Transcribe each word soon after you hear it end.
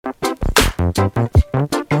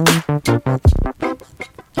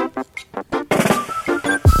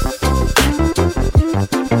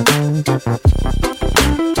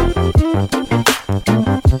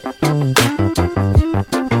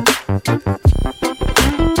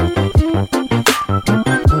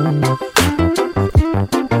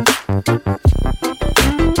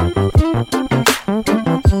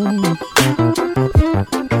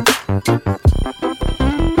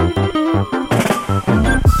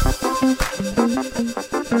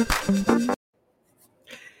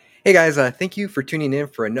Hey guys, thank you for tuning in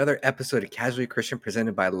for another episode of Casually Christian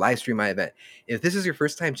presented by Livestream My Event. If this is your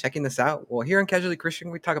first time checking this out, well, here on Casually Christian,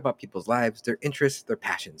 we talk about people's lives, their interests, their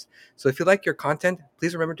passions. So if you like your content,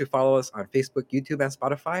 please remember to follow us on Facebook, YouTube, and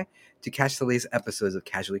Spotify to catch the latest episodes of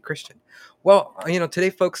Casually Christian. Well, today,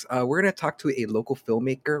 folks, we're going to talk to a local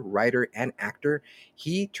filmmaker, writer, and actor.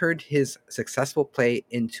 He turned his successful play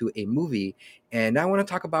into a movie, and I want to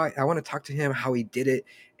talk to him how he did it.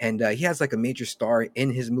 And he has like a major star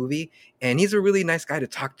in his movie, and he's a really nice guy to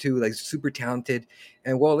talk to, like super talented.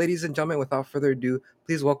 And well, ladies and gentlemen, without further ado,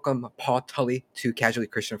 please welcome Paul Tully to Casually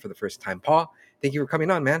Christian for the first time. Paul, thank you for coming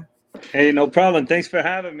on, man. Hey, no problem. Thanks for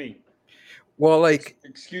having me. Well, like,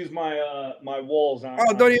 excuse my walls.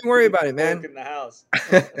 oh, don't even worry about it, man. In the house.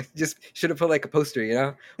 Just should have put like a poster,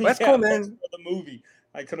 Well, that's yeah, cool, man. For the movie,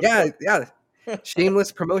 I could have. Yeah.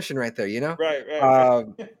 Shameless promotion right there, Right.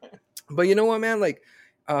 But you know what, man? Like,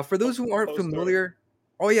 for those who aren't familiar,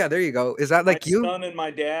 oh yeah, there you go. Is that like my you? Son and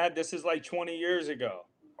my dad. This is like 20 years ago.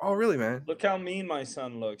 Oh, really, man? Look how mean my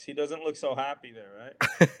son looks. He doesn't look so happy there, right?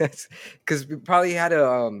 Because we probably had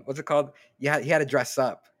to, what's it called? Yeah, he had to dress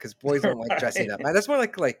up because boys don't like dressing up. Man, that's more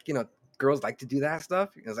like girls like to do that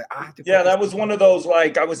stuff. It was like, yeah, that was one of those,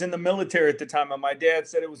 like, I was in the military at the time, and my dad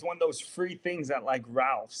said it was one of those free things at like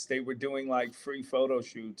Ralph's. They were doing like free photo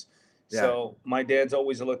shoots. Yeah. So my dad's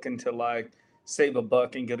always looking to like save a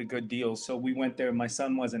buck and get a good deal. So we went there. My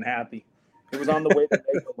son wasn't happy. It was on the way to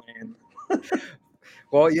Legoland.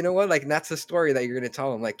 Well, you know what? Like, that's the story that you're going to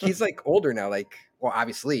tell him. Like, he's like older now, like, well,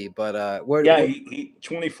 obviously, but he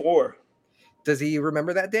 24. Does he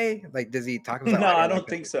remember that day? Like, does he talk about? No, I don't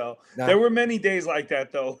think so. No. There were many days like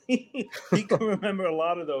that, though. He can remember a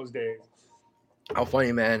lot of those days. How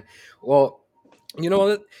funny, man. Well, you know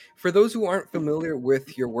what? For those who aren't familiar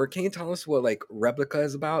with your work, can you tell us what like Replica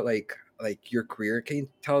is about? Like your career? Can you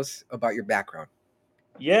tell us about your background?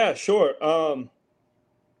 Yeah, sure. I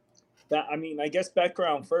guess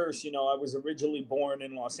background first. I was originally born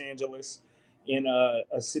in Los Angeles, in a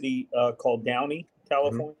city called Downey,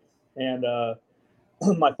 California, and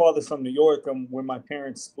my father's from New York. When my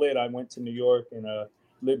parents split, I went to New York and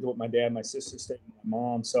lived with my dad. My sister stayed with my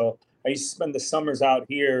mom. So I used to spend the summers out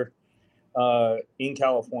here in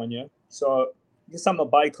California. So I guess I'm a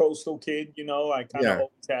bi-coastal kid. I kind of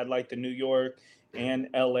always had like the New York and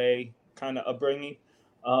LA kind of upbringing.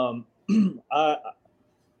 I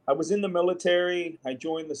was in the military. I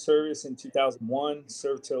joined the service in 2001,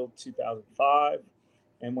 served till 2005.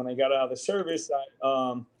 And when I got out of the service,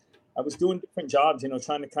 I was doing different jobs,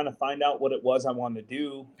 trying to kind of find out what it was I wanted to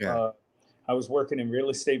do. Yeah. I was working in real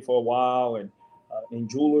estate for a while and in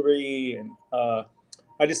jewelry. And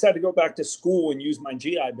I decided to go back to school and use my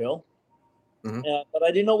GI Bill. But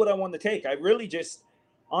I didn't know what I wanted to take.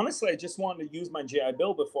 Honestly, I just wanted to use my GI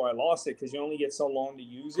Bill before I lost it because you only get so long to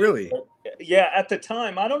use it. Really? But, yeah, at the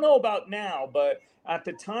time. I don't know about now, but at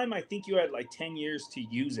the time, I think you had like 10 years to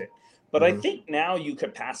use it. But I think now you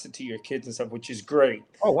could pass it to your kids and stuff, which is great.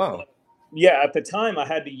 Oh, wow. But, yeah, at the time, I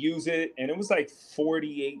had to use it, and it was like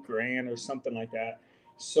 48 grand or something like that.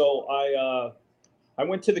 So I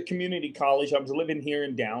went to the community college. I was living here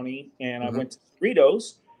in Downey, and I went to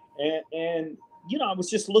Cerritos, and I was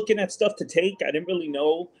just looking at stuff to take. I didn't really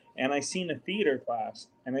know. And I seen a theater class.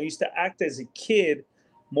 And I used to act as a kid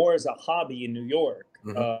more as a hobby in New York.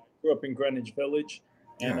 Grew up in Greenwich Village.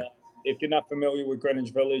 And if you're not familiar with Greenwich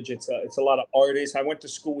Village, it's a lot of artists. I went to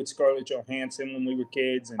school with Scarlett Johansson when we were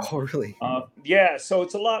kids. And, oh, really? Yeah. So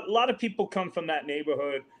it's a lot of people come from that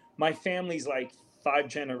neighborhood. My family's like 5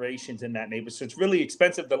 generations in that neighborhood. So it's really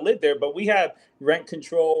expensive to live there. But we have rent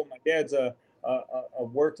control. My dad's a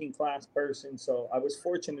working class person. So I was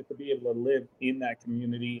fortunate to be able to live in that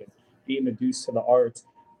community and be introduced to the arts.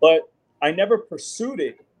 But I never pursued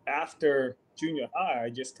it after junior high. I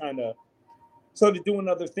just kind of started doing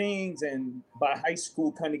other things. And by high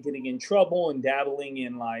school, kind of getting in trouble and dabbling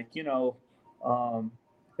in like,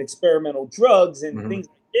 experimental drugs and things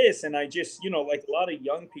like this. And I just, like a lot of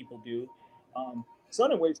young people do. So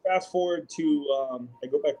anyways, fast forward to, I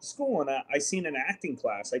go back to school and I seen an acting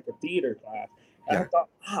class, like a theater class. And I Yeah. thought,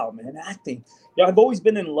 wow, man, acting. Yeah, I've always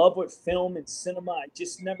been in love with film and cinema. I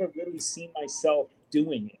just never really seen myself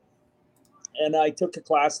doing it. And I took a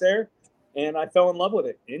class there, and I fell in love with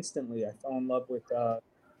it instantly. I fell in love with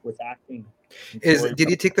acting and Did you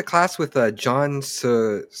storytelling. take the class with John?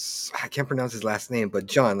 I can't pronounce his last name, but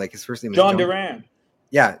John, like his first name is John John. Duran.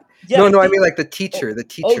 Yeah. Yeah, No, I no, I think. mean like the Oh, teacher, the oh,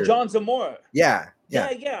 teacher. John Zamora. Yeah,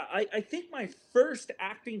 Yeah, yeah. yeah. I think my first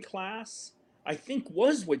acting class, I think,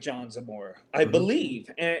 was with John Zamora, I Hmm.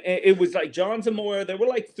 believe. And it was like John Zamora. There were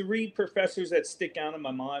like three professors that stick out in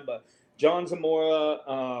my mind, but John Zamora,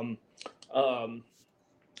 um,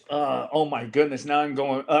 oh my goodness, now I'm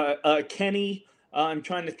going, Kenny. I'm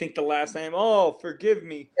trying to think the last name. Oh, forgive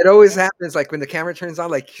me. It always happens like when the camera turns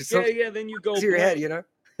on, like Yeah, something yeah. Then you go to your head, blank. you know?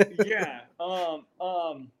 Yeah.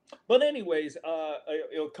 But anyways,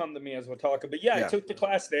 it'll come to me as we're talking. But yeah, I Yeah. took the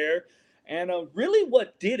class there, and really,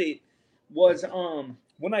 what did it was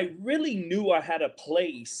when I really knew I had a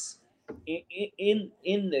place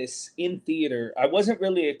in this in theater. I wasn't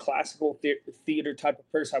really a classical theater type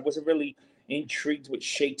of person. I wasn't really intrigued with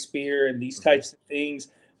Shakespeare and these Hmm. types of things.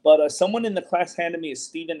 But someone in the class handed me a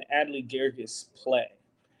Stephen Adly Gerges play,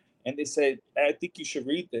 and they said, "I think you should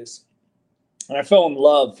read this." And I fell in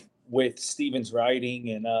love with Stephen's writing,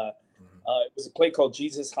 and Hmm. it was a play called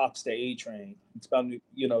Jesus Hops the A Train. It's about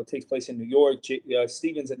it takes place in New York.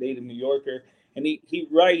 Stephen's a native New Yorker, and he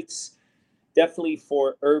writes definitely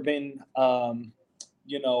for urban,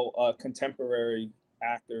 contemporary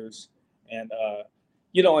actors, and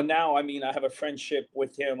and now I mean I have a friendship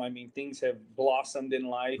with him. I mean things have blossomed in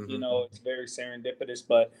life. Hmm. It's very serendipitous,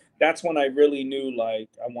 but that's when I really knew like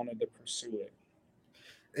I wanted to pursue it.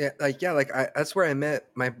 That's where I met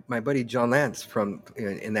my buddy John Lance from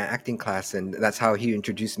in that acting class, and that's how he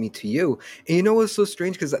introduced me to you. And you know what's so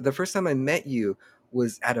strange? Because the first time I met you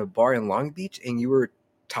was at a bar in Long Beach, and you were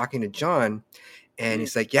talking to John, and Mm.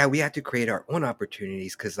 he's like, "Yeah, we have to create our own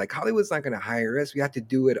opportunities because like Hollywood's not going to hire us. We have to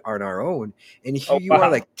do it on our own." And here Oh you are,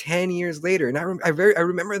 wow. like 10 years later, and I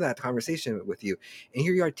remember that conversation with you. And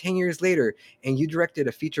here you are, 10 years later, and you directed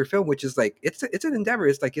a feature film, which is like it's an endeavor.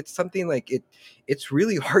 It's like it's something like it's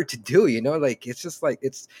really hard to do. Like it's just like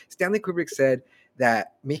it's Stanley Kubrick said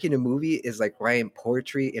that making a movie is like writing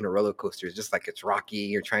poetry in a roller coaster. It's just like it's rocky.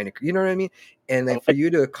 You're trying to, you know what I mean? And I like for like you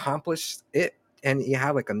to accomplish it and you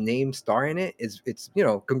have like a name star in it is it's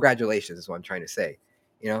congratulations is what I'm trying to say.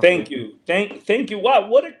 you know Thank you. Thank you. Wow,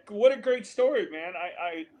 what a great story, man.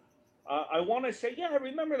 I want to say, yeah, I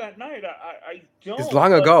remember that night. I it's don't,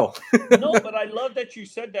 long but ago. no, but I love that you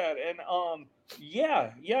said that. And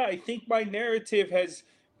yeah, yeah, I think my narrative has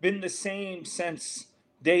been the same since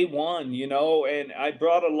day one, and I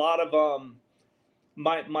brought a lot of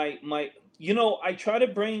my I try to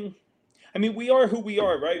bring. I mean, we are who we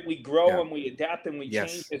are, right? We grow Yeah. and we adapt and we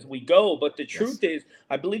change Yes. as we go. But the Yes. truth is,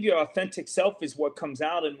 I believe your authentic self is what comes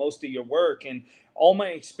out in most of your work. And all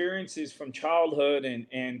my experiences from childhood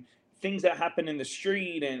and things that happen in the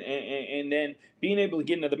street and then being able to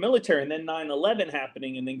get into the military and then 9/11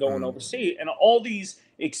 happening and then going Mm. overseas and all these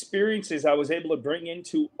experiences I was able to bring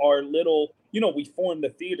into our little, we formed the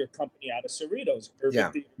theater company out of Cerritos, Urban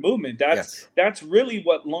Yeah. Theater Movement. That's Yes. that's really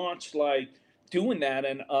what launched like doing that.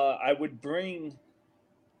 And I would bring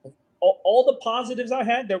all the positives I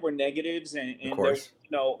had. There were negatives, Of and there were course.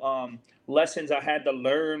 lessons I had to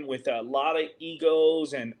learn with a lot of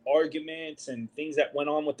egos and arguments and things that went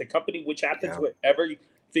on with the company, which happens Yeah. with every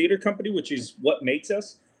theater company, which is what makes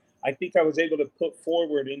us. I think I was able to put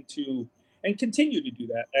forward into and continue to do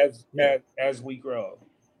that as Yeah. as we grow.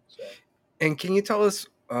 So And can you tell us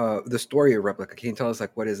the story of Replica? Can you tell us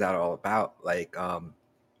like what is that all about? Like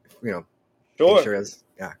you know can you sure, share us?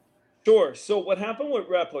 Yeah. sure. So what happened with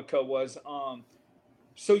Replica was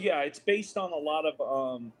so yeah, it's based on a lot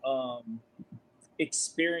of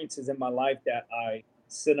experiences in my life that I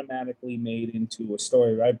cinematically made into a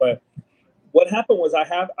story, right? But what happened was I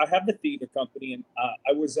have the theater company, and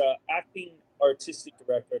I was acting artistic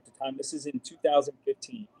director at the time. This is in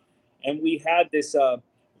 2015, and we had this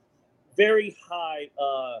very high,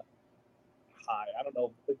 I don't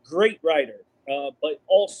know, a great writer, but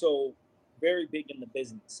also very big in the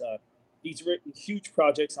business. He's written huge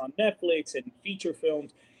projects on Netflix and feature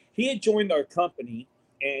films. He had joined our company,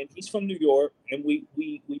 and he's from New York, and we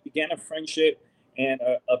began a friendship and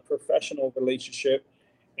a professional relationship.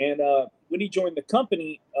 And when he joined the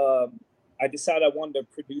company, I decided I wanted to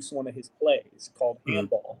produce one of his plays called Mm.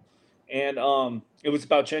 Handball, and it was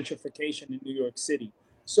about gentrification in New York City.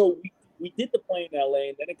 So we did the play in LA,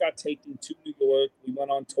 and then it got taken to New York. We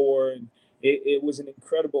went on tour, and it was an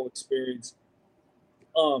incredible experience.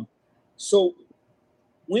 Um, so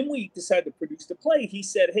when we decided to produce the play, he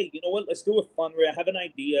said, "Hey, you know what? Let's do a fundraiser. I have an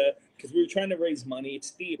idea because we were trying to raise money.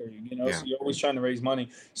 It's theater, Yeah. so you're always trying to raise money."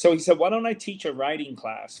 So he said, "Why don't I teach a writing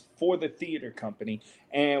class for the theater company,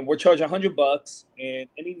 and we'll charge $100, and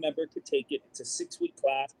any member could take it. It's a 6-week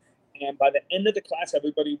class, and by the end of the class,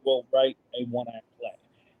 everybody will write a one-act play,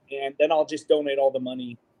 and then I'll just donate all the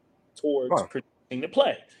money towards Wow. producing the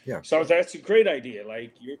play." Yeah. So I was like, "That's a great idea.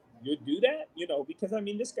 Like you do that, because I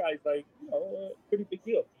mean this guy's like, a pretty big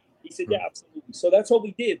deal." He said, Mhm. "Yeah, absolutely." So that's what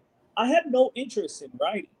we did. I had no interest in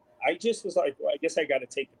writing. I just was like, well, I guess I got to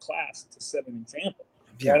take the class to set an example,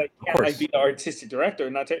 Yeah. right? Of I can't like course. be the artistic director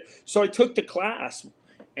and not take. So I took the class,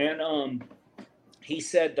 and he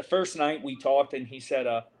said the first night we talked, and he said,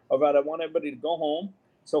 "All right, I want everybody to go home.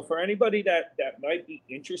 So for anybody that might be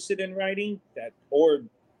interested in writing, that or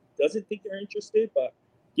doesn't think they're interested, but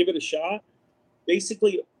give it a shot.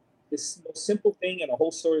 Basically, this most simple thing and a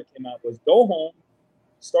whole story came out was go home,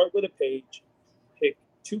 start with a page, pick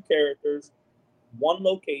 2 characters, one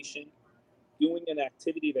location, doing an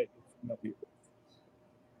activity that you're familiar with.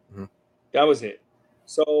 Mhm. That was it.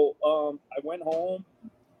 So I went home,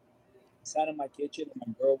 sat in my kitchen, and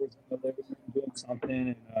my girl was in the living room doing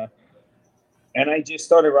something, and I just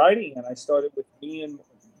started writing. And I started with me and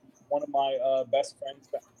one of my best friends,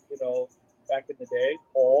 back in the day,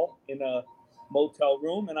 Paul, in a motel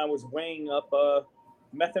room, and I was weighing up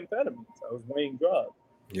methamphetamines. I was weighing drugs,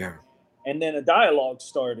 Yeah. and then a dialogue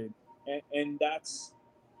started, and that's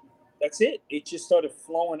it. It just started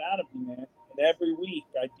flowing out of me, man. And every week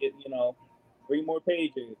I'd get 3 more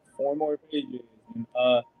pages, 4 more pages, and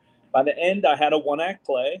by the end I had a one-act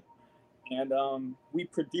play, and we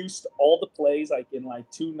produced all the plays like in like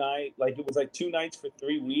 2 night, like it was like 2 nights for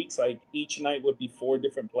 3 weeks. Like each night would be 4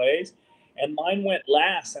 different plays, and mine went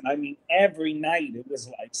last. And I mean, every night it was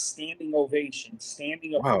like standing ovation,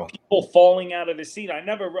 Wow. people falling out of the seat.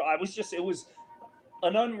 I was just, it was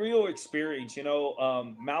an unreal experience.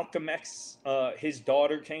 Malcolm X, his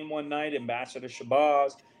daughter came one night, Ambassador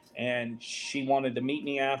Shabazz, and she wanted to meet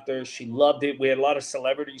me after. She loved it. We had a lot of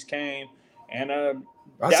celebrities came, and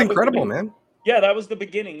That's that was incredible, man. yeah, that was the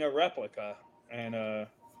beginning of Replica, and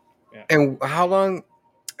yeah. And how long?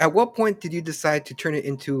 At what point did you decide to turn it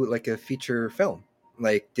into like a feature film?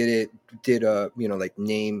 Like, like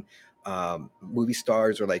name movie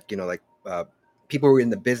stars or people who were in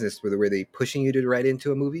the business? Were they pushing you to write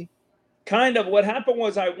into a movie? Kind of what happened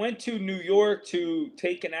was I went to New York to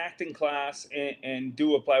take an acting class and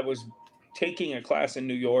do a play. I was taking a class in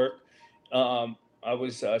New York. I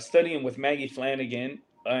was studying with Maggie Flanagan,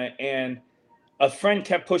 and a friend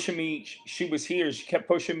kept pushing me. She was here. She kept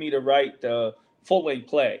pushing me to write the full length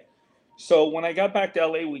play. So when I got back to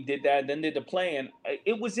LA, we did that. Then did the play, and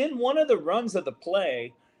it was in one of the runs of the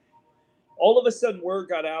play. All of a sudden, word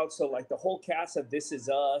got out. So like the whole cast of This Is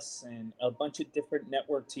Us and a bunch of different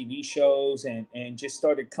network TV shows, and just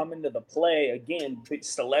started coming to the play again. Big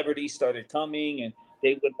celebrities started coming, and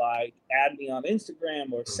they would like add me on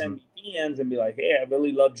Instagram or Hmm. send me DMs and be like, "Hey, I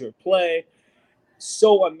really loved your play."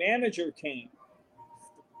 So a manager came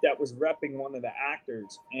that was repping one of the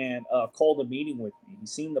actors and called a meeting with me. He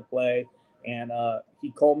seen the play, and he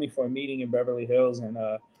called me for a meeting in Beverly Hills, and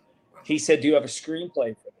he said, "Do you have a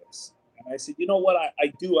screenplay for this?" And I said, "You know what? I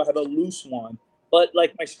do. I have a loose one, but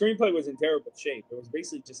like my screenplay was in terrible shape. It was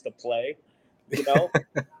basically just a play, you know."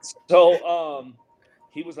 So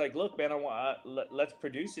he was like, "Look, man, let's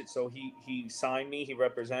produce it." So he signed me. He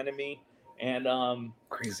represented me, and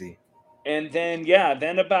Crazy. then yeah,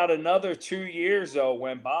 then about another 2 years though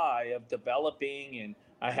went by of developing, and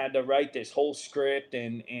I had to write this whole script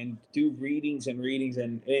and do readings and readings,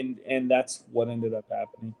 and that's what ended up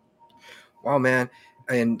happening. Wow, man.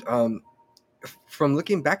 And from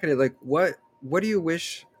looking back at it, like what do you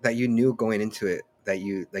wish that you knew going into it that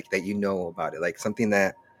you know about it, like something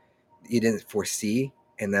that you didn't foresee,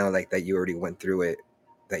 and now like that you already went through it,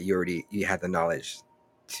 that you had the knowledge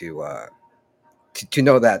to to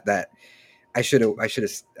know that I should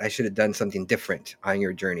have done something different on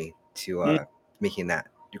your journey to Mm, making that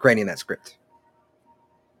writing that script.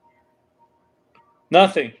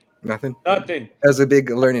 nothing, Nothing. nothing. That was a big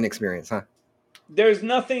learning experience, huh? There's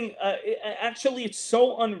nothing. Actually, it's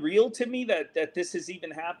so unreal to me that this has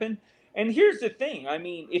even happened. And here's the thing. I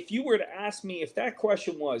mean, if you were to ask me if that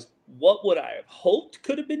question was, what would I have hoped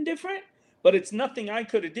could have been different? But it's nothing I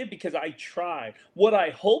could have did because I tried. What I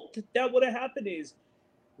hoped that would have happened is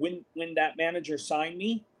when that manager signed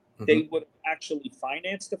me, Hmm. they would have actually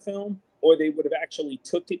financed the film, or they would have actually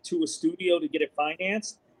took it to a studio to get it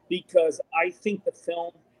financed, because I think the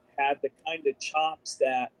film had the kind of chops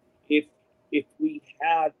that if we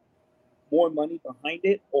had more money behind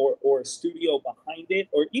it, or a studio behind it,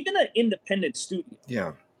 or even an independent studio.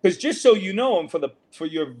 Yeah. Because just so you know, and for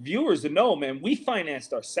your viewers to know, man, we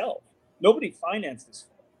financed ourselves. Nobody financed this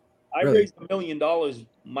film. I Really? raised $1 million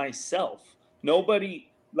myself. Nobody,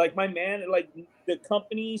 like my man, like the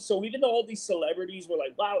company. So even though all these celebrities were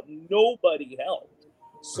like, "Wow," nobody helped.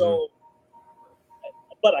 Hmm. So,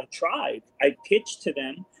 but I tried. I pitched to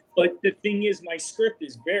them. But the thing is, my script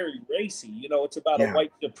is very racy. You know, it's about a Yeah.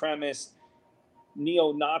 white supremacist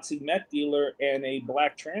neo-Nazi meth dealer and a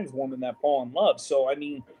black trans woman that fall in love. So I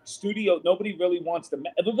mean, studio, nobody really wants to.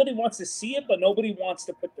 Everybody wants to see it, but nobody wants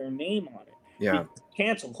to put their name on it Yeah. because of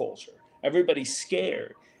cancel culture. Everybody's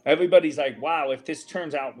scared. Everybody's like, "Wow, if this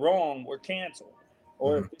turns out wrong, we're canceled."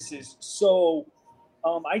 Or Hmm. if this is so.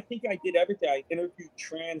 I think I did everything. I interviewed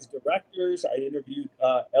trans directors. I interviewed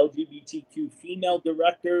LGBTQ female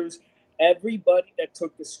directors. Everybody that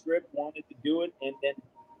took the script wanted to do it, and then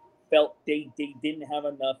felt they didn't have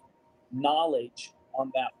enough knowledge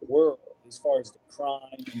on that world as far as the crime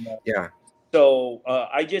and the. Yeah. So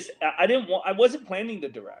I didn't want, I wasn't planning to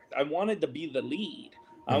direct. I wanted to be the lead.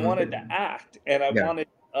 I Hmm. wanted to act, and I Yeah. wanted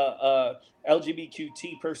a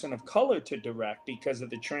LGBTQ person of color to direct because of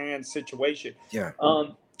the trans situation. Yeah.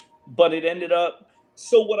 Um, but it ended up.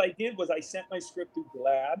 So what I did was I sent my script through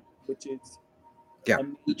GLAD, which is Yeah. a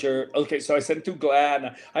major. Okay, so I sent it through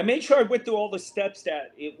GLAD. I made sure I went through all the steps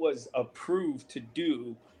that it was approved to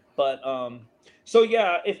do. But so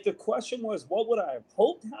yeah, if the question was what would I have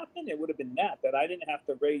hoped happened, it would have been that I didn't have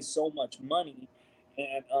to raise so much money,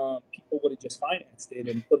 and people would have just financed it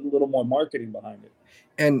and put a little more marketing behind it.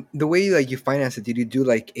 And the way like you finance it, did you do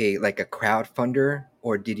like a crowdfunder,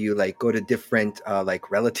 or did you like go to different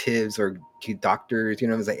like relatives or to doctors? You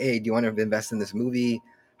know, it was like, hey, do you want to invest in this movie?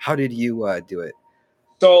 How did you do it?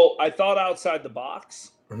 So I thought outside the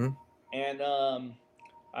box, Hmm. and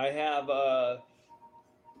I have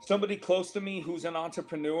somebody close to me who's an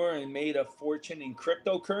entrepreneur and made a fortune in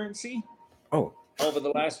cryptocurrency Oh. over the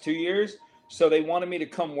last 2 years. So they wanted me to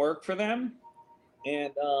come work for them.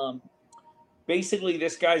 And basically,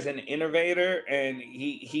 this guy's an innovator, and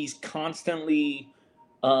he's constantly,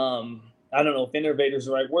 I don't know if innovator is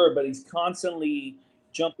the right word, but he's constantly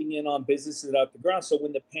jumping in on businesses out the ground. So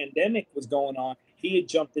when the pandemic was going on, he had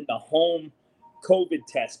jumped into home COVID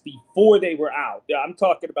tests before they were out. Yeah, I'm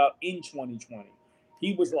talking about in 2020.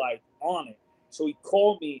 He was like on it. So he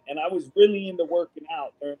called me, and I was really into working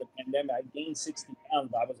out during the pandemic. I gained 60 pounds,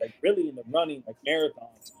 but I was like really into running, like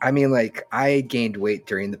marathons. I mean, like I gained weight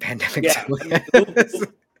during the pandemic Yeah, too. I mean,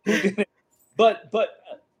 who didn't?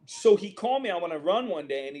 So he called me. I want to run one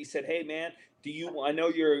day, and he said, "Hey, man, do you? I know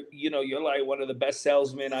you're like one of the best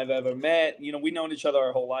salesmen I've ever met. You know, we've known each other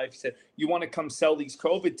our whole life." He said, "You want to come sell these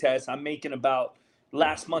COVID tests? I'm making about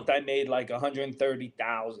last month. I made like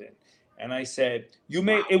 130,000." And I said, "You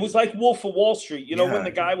made it was like Wolf of Wall Street. You know, when Yeah.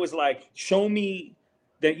 the guy was like, show me."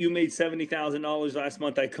 That you made $70,000 last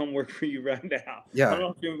month. I come work for you right now. I don't Yeah. know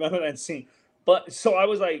if you remember that scene, but so I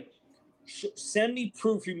was like, send me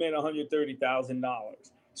proof you made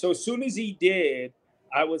 $130,000. So as soon as he did,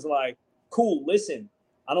 I was like, cool, listen,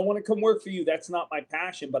 I don't want to come work for you. That's not my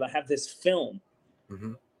passion, but I have this film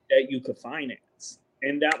Hmm. that you could finance.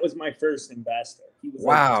 And that was my first investor. He was like,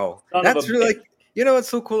 Wow, son of a that's really bitch. like, you know what's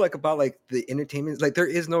so cool like about like the entertainment, like there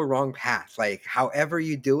is no wrong path. Like however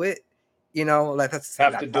you do it, you know, like Have to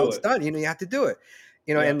that's how do it's it. done. You know, you have to do it.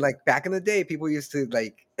 You know, Yeah. and like back in the day, people used to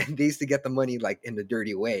like they used to get the money like in the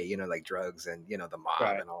dirty way, you know, like drugs and the mob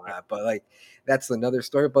Right. and all that. But like that's another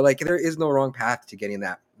story. But like there is no wrong path to getting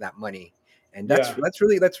that money, and Yeah. that's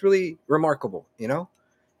really remarkable. You know,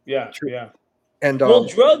 Yeah. true. Yeah. And Well,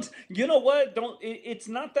 drugs, you know what? It's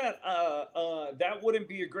not that that wouldn't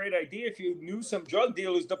be a great idea if you knew some drug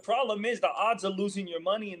dealers. The problem is the odds of losing your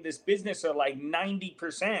money in this business are like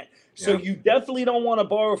 90%. So yeah, you definitely don't want to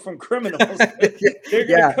borrow from criminals. They're gonna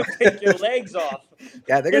yeah, come take your legs off.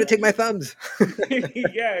 yeah, they're gonna take my thumbs.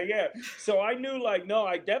 Yeah, yeah. So I knew like, no,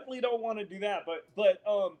 I definitely don't want to do that.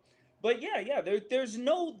 But yeah, yeah, there is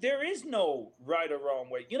no right or wrong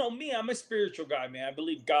way. You know, me, I'm a spiritual guy, man. I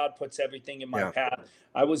believe God puts everything in my Yeah. path.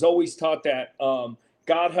 I was always taught that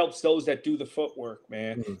God helps those that do the footwork,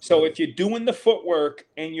 man. Mhm. So if you're doing the footwork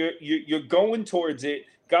and you're going towards it,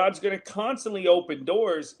 God's going to constantly open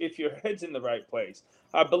doors if your head's in the right place.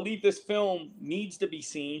 I believe this film needs to be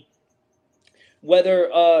seen.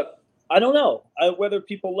 Whether I don't know whether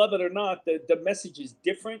people love it or not. The message is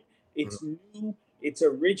different. Mhm. It's new. It's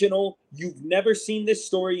original. You've never seen this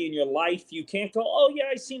story in your life. You can't go, oh yeah,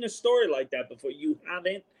 I've seen a story like that before. You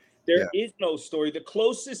haven't. There Yeah. is no story. The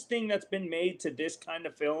closest thing that's been made to this kind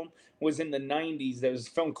of film was in the 90s. There was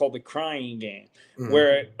a film called The Crying Game, Hmm.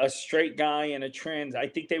 where a straight guy and a trans, I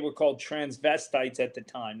think they were called transvestites at the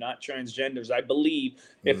time, not transgenders. I believe.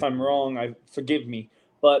 Hmm. If I'm wrong, I forgive me.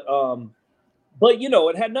 But you know,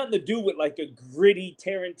 it had nothing to do with like a gritty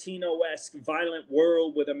Tarantino-esque violent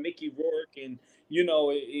world with a Mickey Rourke, and you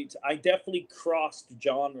know, it's I definitely crossed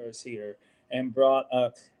genres here and brought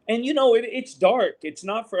and you know, it's dark. It's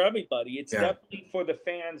not for everybody. It's Yeah, definitely for the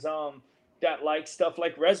fans that like stuff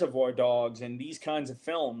like Reservoir Dogs and these kinds of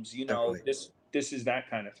films. You know, definitely. this is that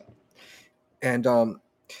kind of film. And oh,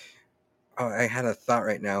 I had a thought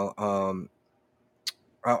right now.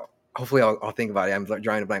 Hopefully I'll think about it. I'm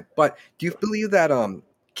drawing a blank. But do you believe that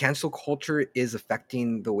cancel culture is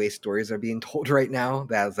affecting the way stories are being told right now?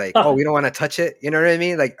 That's like, oh, we don't want to touch it. You know what I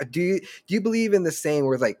mean? Like, do you believe in the saying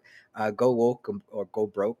where it's like, go woke or go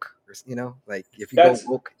broke? Or, you know, like if you go That's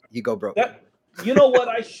woke, you go broke. That you know what?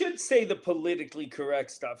 I should say the politically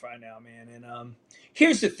correct stuff right now, man. And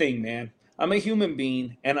here's the thing, man. I'm a human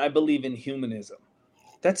being, and I believe in humanism.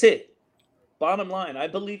 That's it. Bottom line, I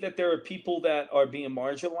believe that there are people that are being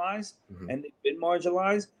marginalized, Hmm. and they've been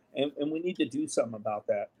marginalized, and we need to do something about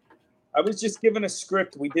that. I was just given a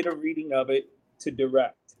script. We did a reading of it to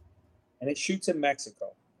direct, and it shoots in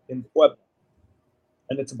Mexico, in Puebla,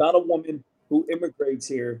 and it's about a woman who immigrates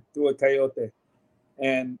here through a coyote.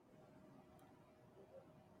 And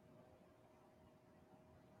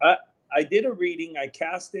I I did a reading. I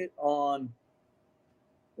cast it on,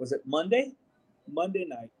 was it Monday? Monday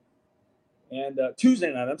night and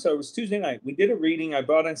Tuesday night. I'm sorry, it was Tuesday night. We did a reading. I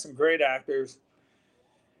brought in some great actors,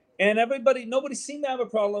 and nobody seemed to have a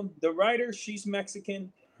problem. The writer, she's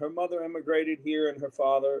Mexican. Her mother immigrated here, and her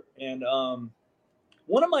father. And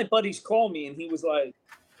one of my buddies called me, and he was like,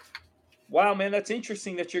 "Wow, man, that's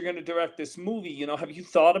interesting that you're going to direct this movie. You know, have you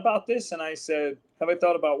thought about this?" And I said, "Have I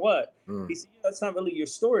thought about what?" Mm. He said, "Yeah, that's not really your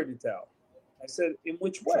story to tell." I said, "In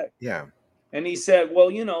which way?" Yeah, And he said,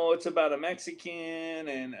 "Well, you know, it's about a Mexican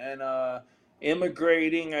and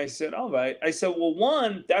immigrating." I said, "All right." I said, "Well,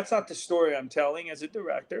 one, that's not the story I'm telling as a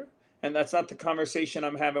director, and that's not the conversation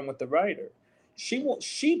I'm having with the writer.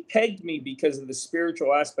 She pegged me because of the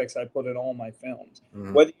spiritual aspects I put in all my films.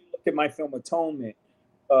 hmm, Whether you look at my film Atonement,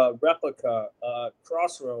 Replica,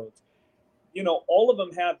 Crossroads, you know, all of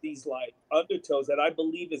them have these like undertows that I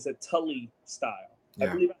believe is a Tully style. I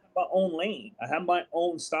yeah, believe I have my own lane. I have my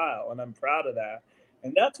own style, and I'm proud of that.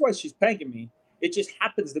 And that's why she's pegging me. It just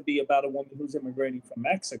happens to be about a woman who's immigrating from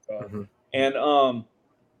Mexico. hmm, And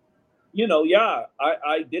you know, yeah,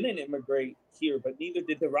 I didn't immigrate here, but neither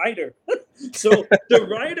did the writer. So the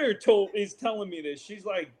writer is telling me this. She's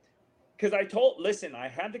like, because listen, I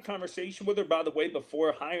had the conversation with her, by the way,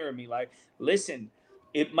 before hiring me. Like, listen,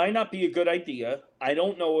 it might not be a good idea. I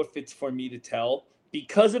don't know if it's for me to tell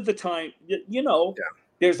because of the time. You know, yeah,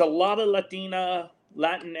 there's a lot of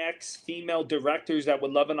Latinx female directors that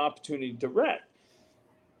would love an opportunity to direct.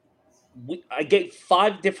 I gave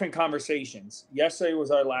 5 different conversations. Yesterday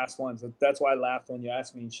was our last one. So that's why I laughed when you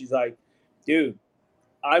asked me. And she's like, dude,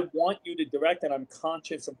 I want you to direct, and I'm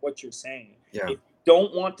conscious of what you're saying. yeah, If you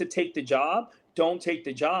don't want to take the job, don't take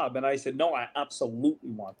the job. And I said, no, I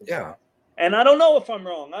absolutely want the yeah, job. And I don't know if I'm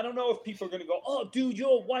wrong. I don't know if people are going to go, oh, dude,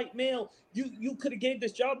 you're a white male. You could have gave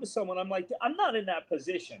this job to someone. I'm like, I'm not in that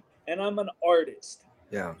position, and I'm an artist.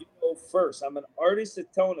 yeah, You know, first, I'm an artist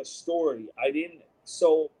that's telling a story. I didn't.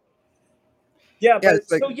 So yeah, yeah. but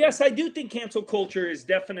It's like, so yes, I do think cancel culture is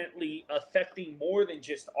definitely affecting more than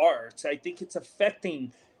just arts. I think it's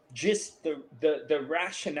affecting just the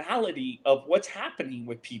rationality of what's happening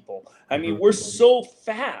with people. I mean, mhm, we're so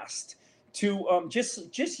fast to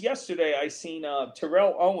just yesterday I seen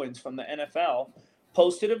Terrell Owens from the NFL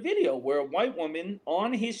posted a video where a white woman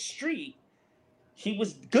on his street, he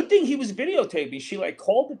was good thing he was videotaping. She like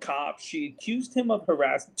called the cops. She accused him of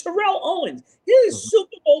harassment. Terrell Owens, he's a mhm.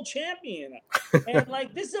 Super Bowl champion, and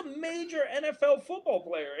like this is a major NFL football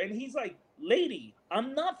player. And he's like, "Lady,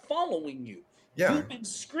 I'm not following you. Yeah, You've been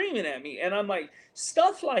screaming at me." And I'm like,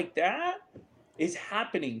 stuff like that is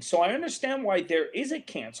happening. So I understand why there is a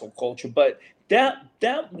cancel culture, but that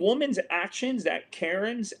woman's actions, that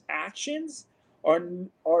Karen's actions are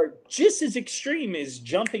are just as extreme as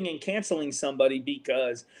jumping and canceling somebody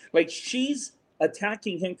because like she's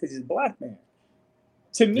attacking him because he's a black man.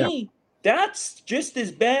 To yeah, me, that's just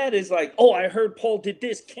as bad as like, oh, I heard Paul did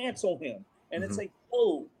this, cancel him. And it's hmm, like,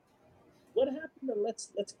 oh, what happened to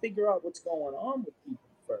let's figure out what's going on with people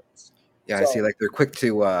first. yeah. I see. So Like they're quick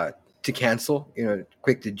to cancel. You know,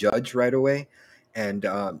 quick to judge right away, and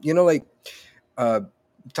like uh,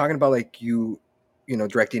 talking about like you.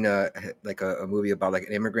 directing a movie about like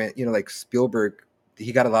an immigrant. Like Spielberg,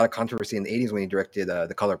 he got a lot of controversy in the '80s when he directed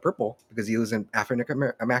The Color Purple because he was an African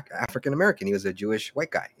American. He was a Jewish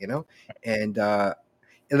white guy, and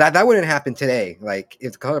that wouldn't happen today. Like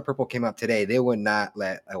if The Color Purple came out today, they would not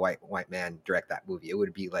let a white man direct that movie. It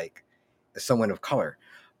would be like someone of color.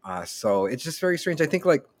 So it's just very strange. I think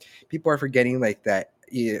like people are forgetting like that.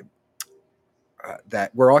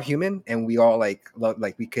 That we're all human and we all like love,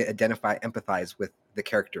 like we could identify, empathize with the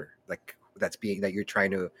character like that you're trying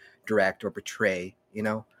to direct or portray.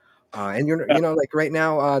 And Yeah, like right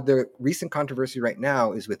now, the recent controversy right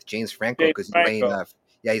now is with James Franco James because he's playing Franco.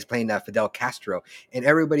 he's playing Fidel Castro, and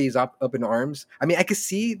everybody's up in arms. I mean, I could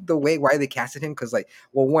see the way why they casted him because, like,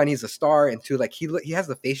 well, one, he's a star, and two, like he has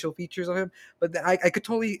the facial features of him. But I could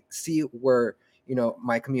totally see where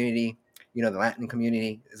my community, the Latin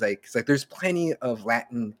community is like, it's like there's plenty of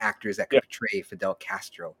Latin actors that Yeah. could portray Fidel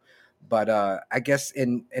Castro. But I guess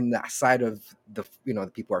in the side of the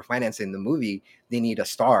people who are financing the movie, they need a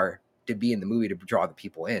star to be in the movie to draw the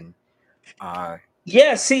people in. Uh,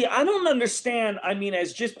 Yeah, see, I don't understand. I mean,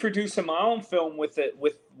 as just producing my own film with it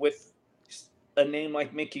with a name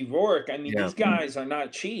like Mickey Rourke, I mean, yeah, these guys are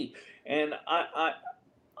not cheap. And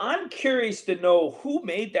I'm curious to know who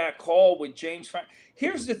made that call with James Frank.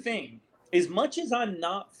 Here's the thing: as much as I'm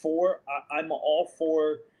not for, I'm all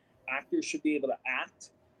for actors should be able to act.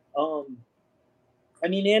 Um, I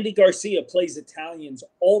mean, Andy Garcia plays Italians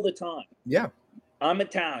all the time. yeah, I'm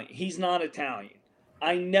Italian. He's not Italian.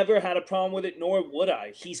 I never had a problem with it, nor would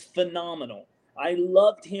I. He's phenomenal. I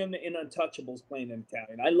loved him in Untouchables playing in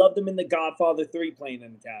Italian. I loved him in The Godfather 3 playing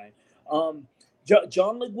in Italian. Um,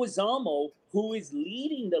 John Leguizamo, who is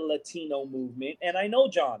leading the Latino movement, and I know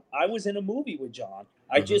John. I was in a movie with John.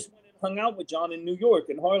 I hmm, just went and hung out with John in New York,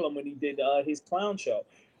 in Harlem, when he did his clown show.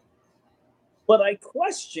 But I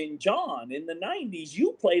question John in the 90s.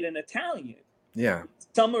 You played an Italian. yeah,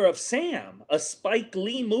 Summer of Sam, a Spike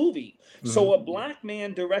Lee movie. hmm, So a black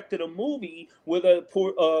man directed a movie with a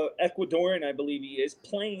poor Ecuadorian, I believe he is,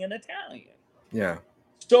 playing an Italian. yeah,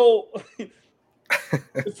 So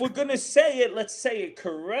if we're gonna say it, let's say it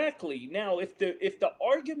correctly. Now, if the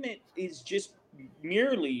argument is just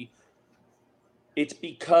merely it's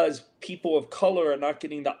because people of color are not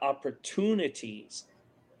getting the opportunities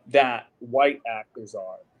that white actors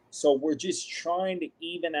are. So we're just trying to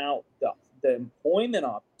even out the employment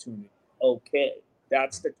opportunity. Okay,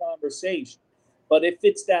 that's the conversation. But if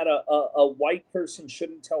it's that a white person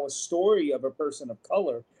shouldn't tell a story of a person of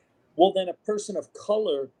color, well, then a person of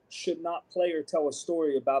color should not play or tell a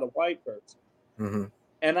story about a white person. hmm,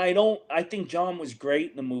 And I think John was great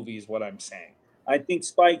in the movie, is what I'm saying. I think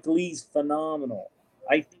Spike Lee's phenomenal.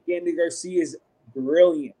 I think Andy Garcia is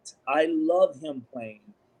brilliant. I love him playing.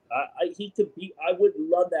 He could be, I would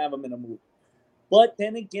love to have him in a movie. But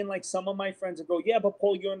then again, like some of my friends would go, yeah, but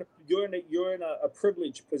Paul, you're in a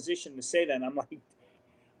privileged position to say that. And I'm like,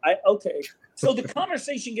 okay. So the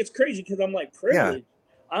conversation gets crazy because I'm like, yeah. privilege.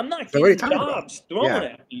 I'm not So what are you getting talking about? jobs thrown Yeah,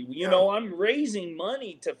 at me. yeah, I'm raising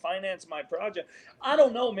money to finance my project. I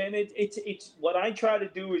don't know, man. It's what I try to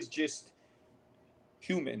do is just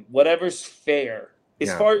human, whatever's fair. As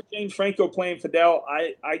yeah, far as James Franco playing Fidel,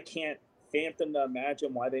 I can't fathom to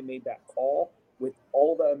imagine why they made that call with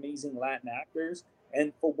all the amazing Latin actors.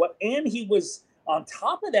 And for what, and he was on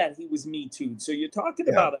top of that, he was Me Too. So you're talking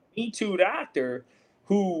yeah, about a Me Too actor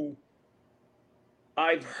who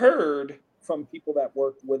I've heard from people that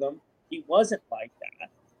worked with him, he wasn't like that.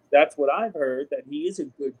 That's what I've heard, that he is a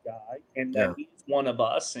good guy and that yeah, he's one of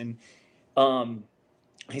us and um,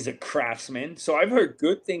 he's a craftsman. So I've heard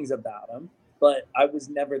good things about him, but I was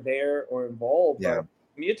never there or involved. But yeah,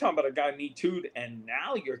 I mean, you're talking about a guy Me Too'd, and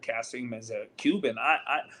now you're casting him as a Cuban.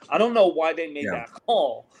 I don't know why they made yeah. that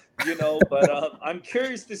call, but I'm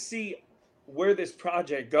curious to see where this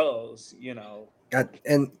project goes.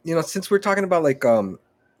 And since we're talking about like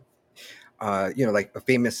like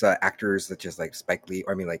famous actors such as like Spike Lee,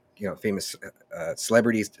 or I mean, like famous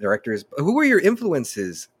celebrities, directors. Who were your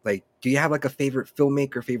influences? Like, do you have like a favorite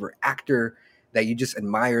filmmaker, favorite actor that you just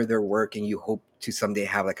admire their work and you hope to someday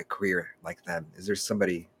have like a career like them? Is there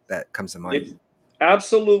somebody that comes to mind? It's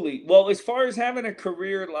absolutely. Well, as far as having a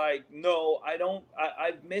career, like, no, I don't.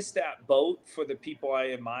 I've missed that boat for the people I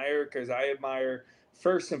admire because I admire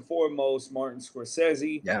first and foremost Martin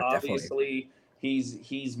Scorsese. Yeah, definitely. Obviously,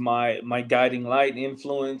 he's my guiding light and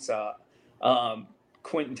influence. Um,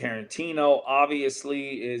 Quentin Tarantino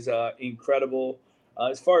obviously is incredible.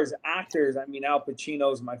 As far as actors, I mean, Al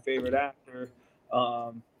Pacino is my favorite actor.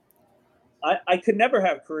 Um, I could never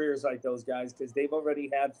have careers like those guys because they've already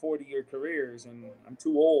had 40-year careers and I'm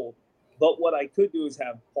too old. But what I could do is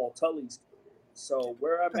have Paul Tully's career. So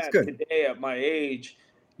where I'm That's at good. today at my age,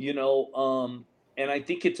 you know, and I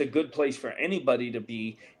think it's a good place for anybody to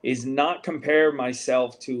be, is not compare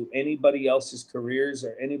myself to anybody else's careers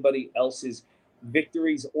or anybody else's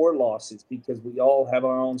victories or losses, because we all have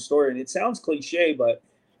our own story. And it sounds cliche, but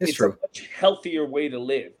It's it's a true. much healthier way to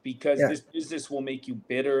live, because Yeah. this business will make you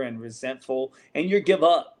bitter and resentful and you give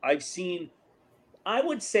up. I've seen, I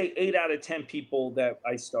would say 8 out of 10 people that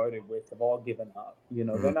I started with have all given up. You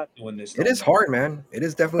know, they're Mhm. not doing this It no is more. hard, man. It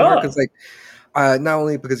is definitely hard Oh, because, like, not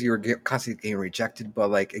only because you were constantly getting rejected, but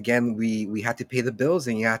like again, we had to pay the bills,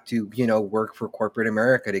 and you have to work for corporate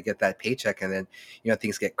America to get that paycheck, and then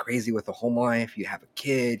things get crazy with the home life. You have a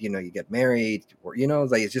kid, you get married, or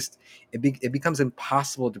like it's just it becomes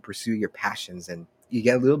impossible to pursue your passions, and you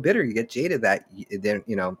get a little bitter, you get jaded that then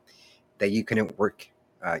that you couldn't work,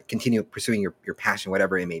 continue pursuing your passion,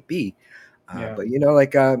 whatever it may be. yeah. But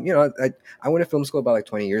I went to film school about like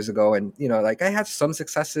 20 years ago, and like I had some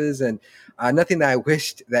successes, and nothing that I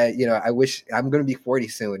wished that I wish I'm gonna be 40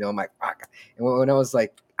 soon. I'm like, fuck. And when I was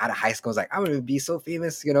like out of high school, I was like, I'm gonna be so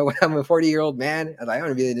famous. When I'm a 40-year-old man, I was like, I'm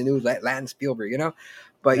gonna be the new Latin Spielberg.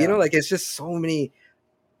 But Yeah. like it's just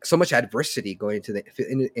so much adversity going into the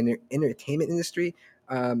entertainment industry.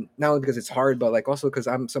 Not only because it's hard, but like also because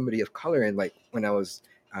I'm somebody of color, and like when I was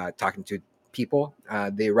talking to people,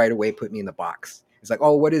 they right away put me in the box. It's like,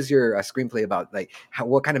 oh, what is your screenplay about? Like,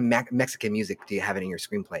 what kind of Mexican music do you have in your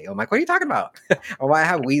screenplay? I'm like, what are you talking about? Oh, I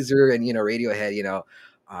have Weezer and Radiohead.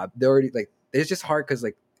 They're already like, it's just hard because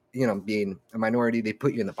like being a minority, they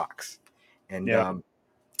put you in the box, and Yeah.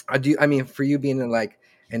 I mean, for you being like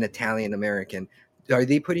an Italian American, are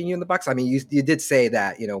they putting you in the box? I mean, you did say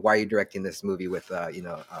that why are you directing this movie with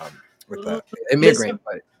with L- immigrant, Listen,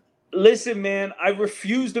 but listen, man. I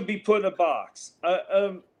refuse to be put in a box.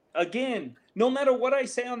 Again, no matter what I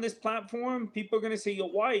say on this platform, people are gonna say you're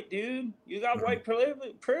white, dude. You got Mhm, white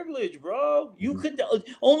privilege, bro. You mhm, could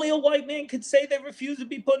only a white man could say they refuse to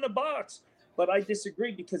be put in a box. But I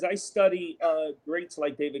disagree, because I study greats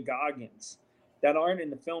like David Goggins that aren't in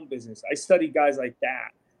the film business. I study guys like that.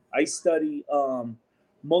 I study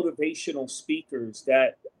motivational speakers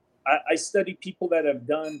that I study people that have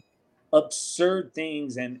done absurd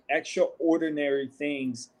things and extraordinary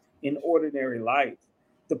things in ordinary life.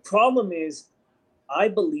 The problem is, I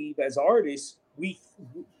believe as artists,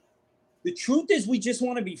 the truth is we just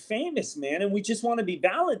want to be famous, man, and we just want to be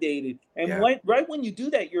validated. And yeah, right when you do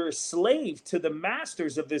that, you're a slave to the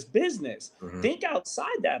masters of this business. mhm, Think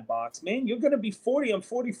outside that box, man. You're going to be 40. I'm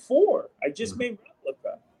 44. I just mhm, made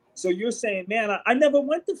Replica. So you're saying, man, I never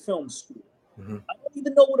went to film school. mhm, I don't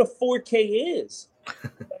even know what a 4K is.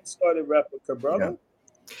 I started Replica, yeah, brother.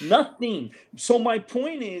 Nothing. So my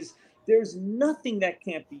point is, there's nothing that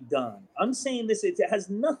can't be done. I'm saying this, it has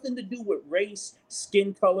nothing to do with race,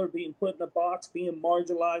 skin color, being put in a box, being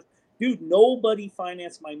marginalized. Dude, nobody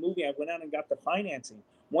financed my movie. I went out and got the financing.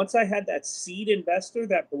 Once I had that seed investor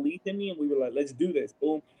that believed in me, and we were like, let's do this.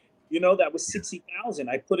 Boom. That was yeah, 60,000.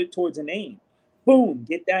 I put it towards a name. Boom,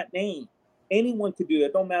 get that name. Anyone could do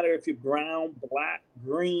that. Don't matter if you're brown, black,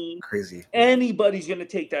 green. crazy. Anybody's gonna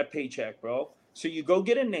take that paycheck, bro. So you go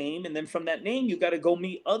get a name, and then from that name, you got to go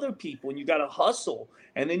meet other people, and you got to hustle.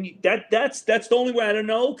 And then that's the only way. I don't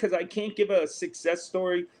know, because I can't give a success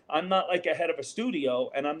story. I'm not like a head of a studio,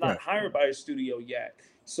 and I'm Yeah, not hired by a studio yet.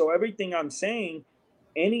 So everything I'm saying,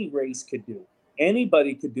 any race could do.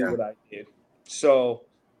 Anybody could do yeah. what I did. So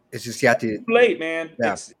It's just it's you have never to. too late, man.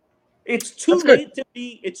 Yeah, It's that's good.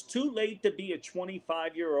 too late to be a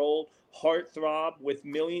 25-year-old heartthrob with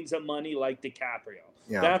millions of money like DiCaprio.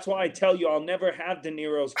 Yeah, That's why I tell you I'll never have De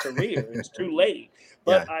Niro's career. It's too late.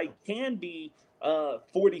 But yeah. I can be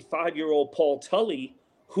 45-year-old Paul Tully,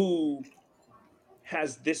 who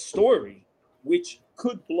has this story, which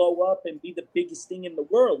could blow up and be the biggest thing in the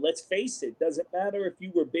world. Let's face it. Doesn't matter if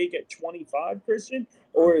you were big at 25, Christian,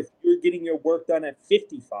 or Mhm. if you're getting your work done at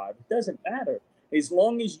 55. It doesn't matter. As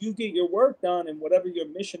long as you get your work done, and whatever your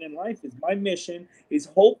mission in life is, my mission is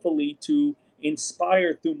hopefully to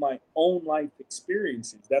inspire through my own life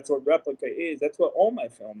experiences. That's what Replica is. That's what all my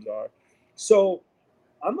films are. So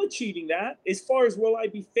I'm achieving that. As far as will I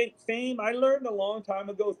be fame, I learned a long time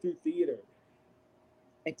ago through theater.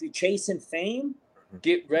 If you're chasing fame,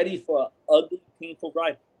 get ready for an ugly, painful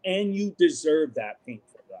ride. And you deserve that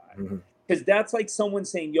painful ride. Mhm. Because that's like someone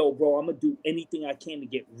saying, yo, bro, I'm going to do anything I can to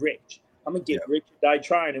get rich. I'm going to Yeah, get rich or die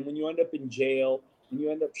trying. And when you end up in jail, when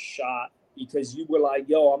you end up shot because you were like,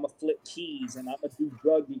 yo, I'm going to flip keys and I'm going to do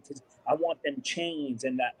drug because I want them chains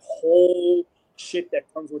and that whole shit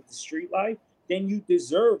that comes with the street life, then you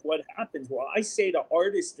deserve what happens. Well, I say to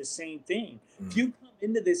artists the same thing. If mhm. you come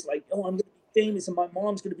into this like, oh, I'm going to be famous and my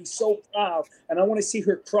mom's going to be so proud and I want to see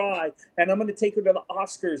her cry and I'm going to take her to the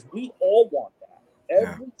Oscars. We all want that.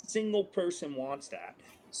 Yeah. Every single person wants that.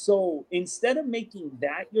 So instead of making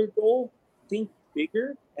that your goal, think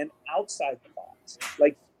bigger and outside the box.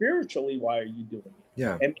 Like spiritually, why are you doing it?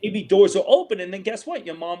 Yeah. And maybe doors will open, and then guess what?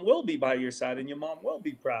 Your mom will be by your side, and your mom will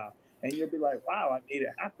be proud, and you'll be like, "Wow, I made it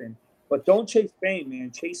happen." But don't chase fame,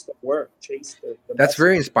 man. Chase the work. Chase the That's message.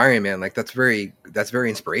 very inspiring, man. Like that's very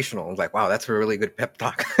inspirational. I was like, wow, that's a really good pep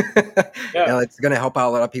talk. Yeah. It's gonna help out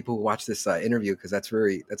a lot of people who watch this interview because that's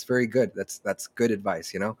very good. That's good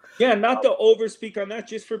advice. Yeah, not to overspeak on that,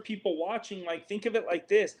 just for people watching, like think of it like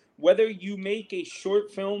this. Whether you make a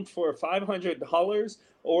short film for $500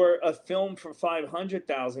 or a film for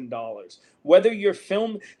 $500,000, whether your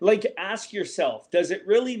film, like ask yourself, does it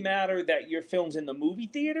really matter that your film's in the movie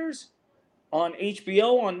theaters, on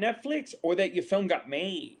HBO, on Netflix, or that your film got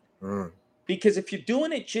made? Mm, Because if you're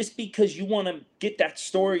doing it just because you want to get that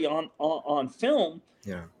story on film,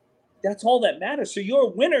 yeah. that's all that matters. So you're a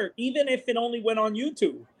winner, even if it only went on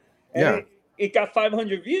YouTube and Yeah. it got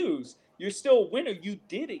 500 views. You're still a winner. You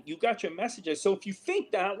did it. You got your messages. So if you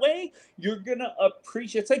think that way, you're gonna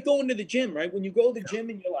appreciate. It's like going to the gym, right? When you go to the gym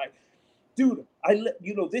and you're like, dude,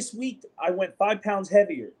 this week I went 5 pounds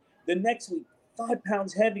heavier. The next week, 5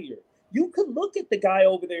 pounds heavier. You could look at the guy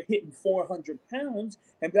over there hitting 400 pounds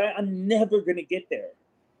and be like, I'm never gonna get there.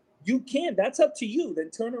 You can. That's up to you.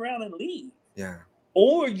 Then turn around and leave. Yeah.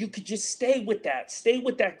 Or you could just stay with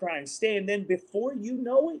that grind, and then before you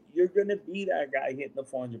know it, you're gonna be that guy hitting the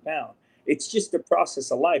 400 pound. It's just the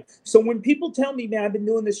process of life. So when people tell me, man, I've been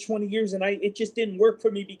doing this 20 years and it just didn't work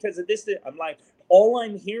for me because of this, I'm like, all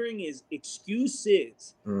I'm hearing is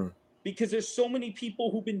excuses Mm, because there's so many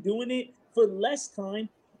people who've been doing it for less time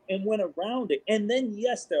and went around it. And then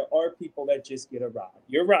yes, there are people that just get a ride.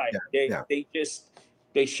 You're right. yeah. They Yeah. they just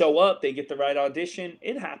they show up, they get the right audition.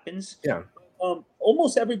 It happens. Yeah.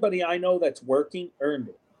 Almost everybody I know that's working earned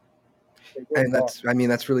it. They And worked hard.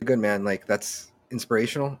 that's really good, man. Like that's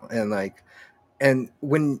inspirational. And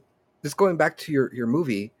when just going back to your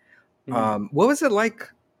movie, Mhm. what was it like?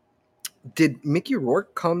 Did Mickey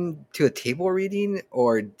Rourke come to a table reading,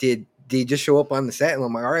 or did he just show up on the set and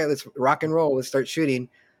I'm like, all right, let's rock and roll, let's start shooting?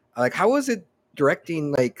 Like, how was it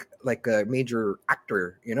directing like a major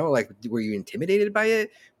actor? Like, were you intimidated by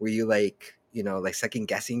it? Were you like, like second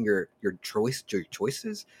guessing your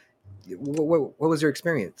choices? What was your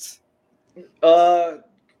experience? Uh,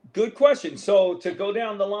 Good question. So to go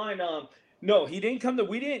down the line, no, he didn't come to.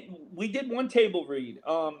 We did one table read.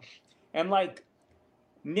 And like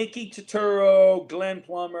Nikki Turturro, Glenn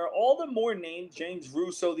Plummer, all the more named James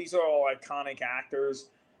Russo. These are all iconic actors.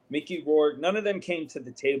 Mickey Rourke. None of them came to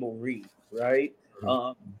the table read, right? Mhm.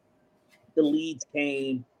 Um, the leads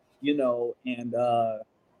came, and um,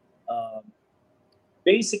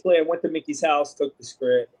 basically I went to Mickey's house, took the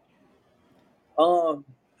script. Um,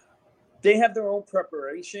 they have their own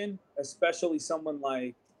preparation, especially someone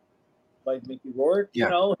like Mickey Rourke.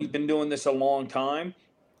 Yeah. He's been doing this a long time.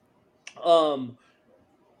 Um,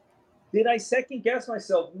 did I second guess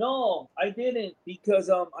myself? No, I didn't because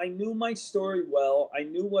I knew my story well. I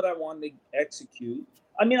knew what I wanted to execute.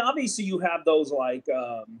 I mean, obviously you have those like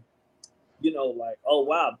like, oh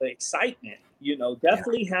wow, the excitement. Yeah.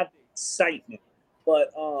 Definitely have the excitement,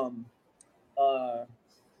 but uh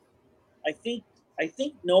I think I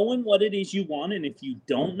think knowing what it is you want, and if you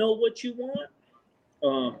don't know what you want,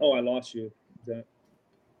 oh, I lost you. Is that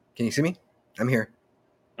Can you see me? I'm here.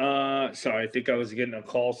 sorry, I think I was getting a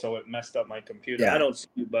call, so it messed up my computer. I Yeah. don't see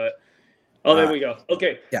you, but oh, there Uh, we go.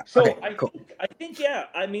 Okay, yeah. so Okay. Cool. I think yeah.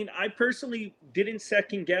 I mean, I personally didn't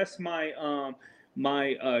second guess my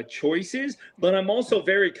choices, but I'm also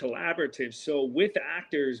very collaborative. So with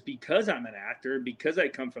actors, because I'm an actor, because I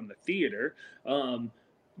come from the theater, um,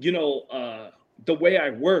 you know, uh, the way I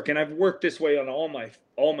work, and I've worked this way on all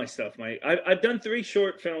my stuff. I've done 3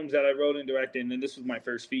 short films that I wrote and directed, and then this was my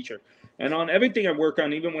first feature. And on everything I work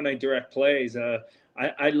on, even when I direct plays,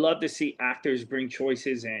 I love to see actors bring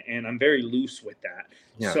choices, and I'm very loose with that.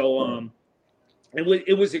 Yeah. So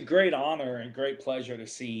it was a great honor and great pleasure to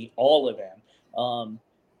see all of them.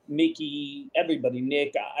 Mickey, everybody,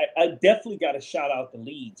 Nick. I definitely got to shout out the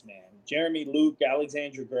leads, man. Jeremy, Luke,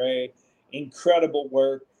 Alexandra Gray, incredible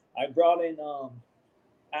work. I brought in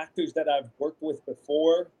actors that I've worked with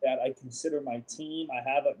before that I consider my team. I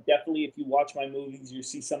have definitely, if you watch my movies, you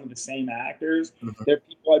see some of the same actors. Mhm. They're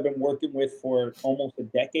people I've been working with for almost a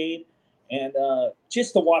decade, and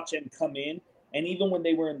just to watch them come in, and even when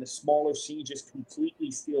they were in the smaller scene, just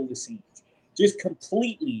completely steal the scenes, just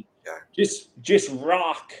completely, Yeah. just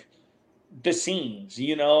rock the scenes,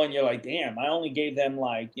 you know, and you're like, damn, I only gave them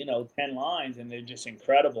like, you know, 10 lines and they're just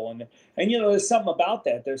incredible. And you know, there's something about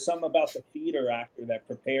that. There's something about the theater actor that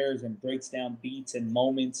prepares and breaks down beats and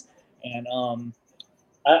moments. And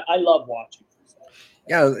I love watching this stuff.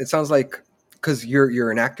 Yeah, it sounds like because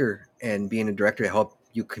you're an actor and being a director help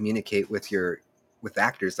you communicate with with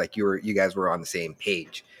actors, like you guys were on the same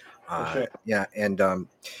page. For sure. Yeah, and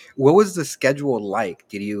what was the schedule like?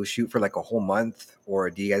 Did you shoot for like a whole month, or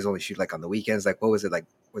do you guys only shoot like on the weekends? Like, what was it like?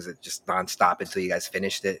 Was it just nonstop until you guys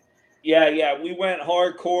finished it? Yeah, yeah, we went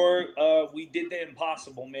hardcore. We did the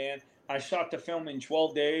impossible, man. I shot the film in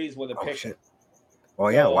 12 days with a Oh pickup. shit! Oh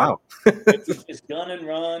yeah, So wow. it was just gun and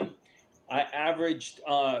run. I averaged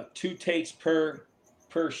 2 takes two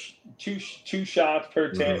shots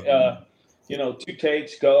per take. Mhm. You know, 2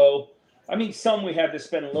 takes go. I mean, some we had to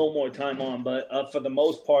spend a little more time on, but for the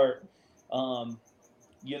most part, um,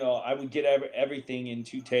 you know, I would get everything in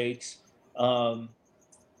 2 takes. Um,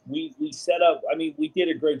 we set up. I mean, we did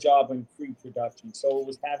a great job in pre-production. So it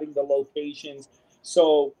was having the locations.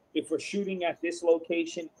 So if we're shooting at this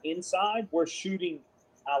location inside, we're shooting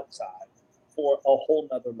outside for a whole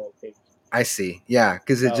nother location. I see. Yeah,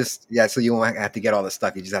 because it No, just so you won't have to get all the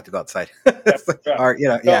stuff. You just have to go outside. that's right. Or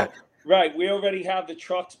yeah. So right, we already have the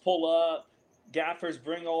trucks pull up. Gaffers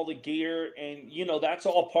bring all the gear, and you know that's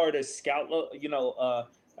all part of scout. You know,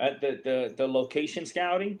 at the location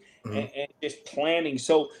scouting Mhm. and just planning.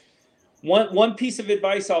 So one piece of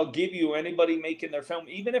advice I'll give you, anybody making their film,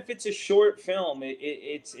 even if it's a short film,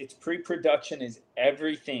 it's pre-production is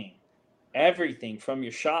everything, everything from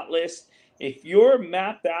your shot list. If you're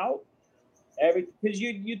mapped out, because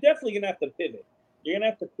you definitely gonna have to pivot. You're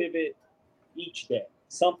gonna have to pivot each day.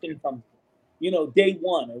 Something comes. You know, day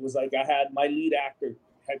one, it was like I had my lead actor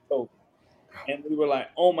had COVID, and we were like,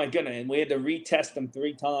 oh my goodness, and we had to retest him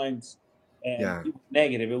 3 times, and Yeah, he was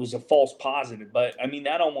negative. It was a false positive, but I mean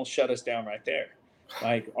that almost shut us down right there.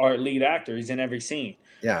 Like our lead actor, he's in every scene.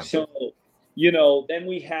 yeah. So, you know, then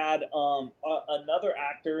we had another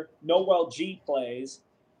actor, Noel G plays,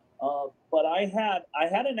 but I had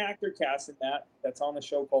an actor cast in that's on a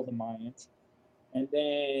show called The Mayans, and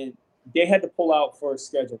then they had to pull out for a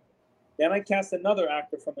schedule. Then I cast another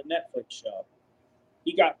actor from a Netflix show.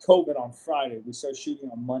 He got COVID on Friday. We started shooting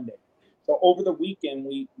on Monday. So over the weekend,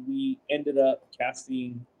 we ended up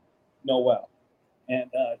casting Noel, and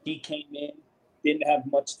he came in, didn't have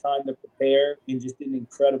much time to prepare, and just did an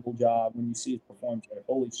incredible job. When you see his performance, like,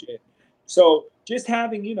 holy shit! So just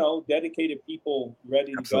having dedicated people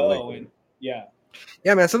ready to Absolutely. go, and yeah,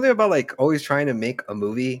 Yeah, man. Something about like always trying to make a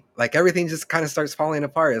movie, like everything just kind of starts falling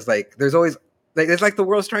apart. It's like there's always like it's like the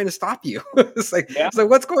world's trying to stop you. yeah. It's like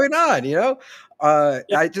what's going on, you know?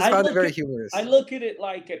 Yeah, I just found it very I humorous. look at it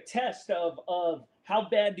like a test of how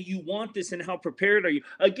bad do you want this and how prepared are you.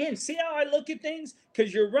 Again, see how I look at things?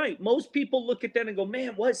 Because you're right. Most people look at that and go,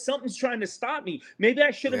 man, what? Something's trying to stop me. Maybe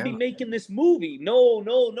I shouldn't be Yeah, making this movie. No,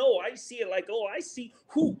 no, no. I see it like, oh, I see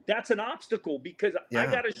who that's an obstacle because I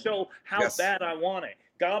yeah, gotta show how yes. bad I want it.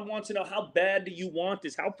 God wants to know how bad do you want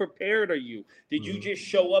this? How prepared are you? Did you Mhm. just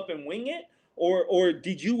show up and wing it? Or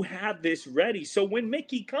did you have this ready? So when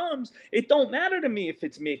Mickey comes, it don't matter to me if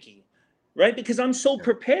it's Mickey, right? Because I'm so Yeah,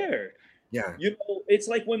 prepared. yeah, You know, it's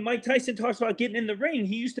like when Mike Tyson talks about getting in the ring,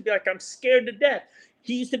 he used to be like, I'm scared to death.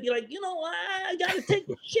 He used to be like, I gotta take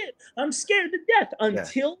the shit. I'm scared to death yeah,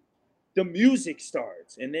 until the music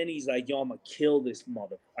starts. And then he's like, yo, I'm gonna kill this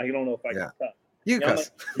mother. I don't know if I can yeah. cut. You I'm gonna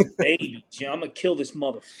cuss. eat his babies. I'm gonna kill this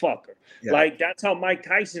motherfucker. Yeah, Like that's how Mike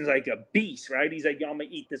Tyson's like a beast, right? He's like, yo, I'm gonna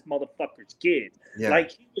eat this motherfucker's kids. yeah.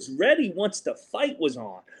 Like he was ready once the fight was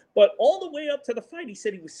on. But all the way up to the fight, he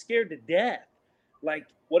said he was scared to death. Like,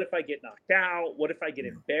 what if I get knocked out? What if I get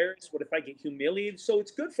Yeah. embarrassed? What if I get humiliated? So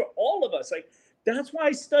it's good for all of us. Like, that's why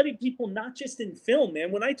I study people, not just in film,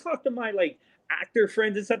 man. When I talk to my like actor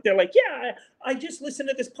friends and stuff, they're like, yeah, I just listened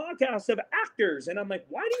to this podcast of actors. And I'm like,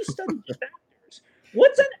 why do you study just actors?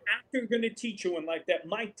 What's an actor going to teach you? And like that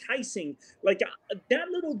Mike Tyson, like that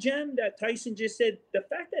little gem that Tyson just said, the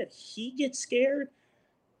fact that he gets scared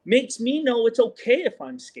makes me know it's okay if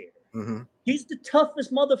I'm scared. Hmm. He's the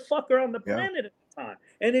toughest motherfucker on the Yeah. planet at the time.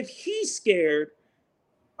 And if he's scared,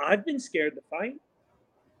 I've been scared to fight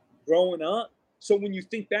growing up. So when you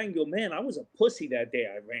think back and go, man, I was a pussy that day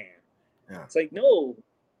I ran. Yeah. It's like, no,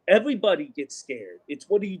 everybody gets scared. It's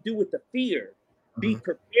what do you do with the fear? Be Hmm.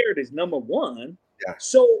 prepared is number one. Yeah.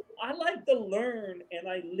 So I like to learn and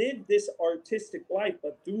I live this artistic life,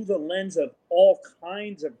 but through the lens of all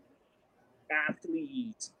kinds of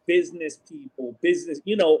athletes, business people,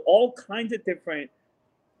 all kinds of different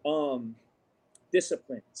um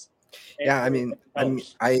disciplines. And Yeah. I we're mean, in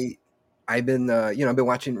house. I I've been, I've been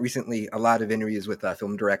watching recently a lot of interviews with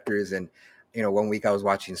film directors, and one week I was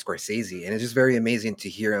watching Scorsese, and it's just very amazing to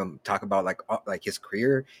hear him talk about like his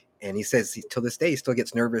career. And he says till this day he still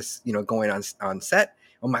gets nervous, going on set.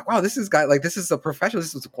 I'm like, wow, this is a professional.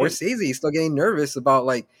 This is Scorsese. He's still getting nervous about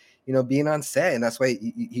like being on set, and that's why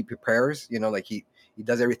he prepares. Like he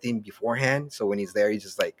does everything beforehand. So when he's there, he's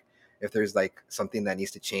just like, if there's like something that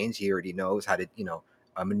needs to change, he already knows how to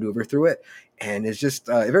maneuver through it. And it's just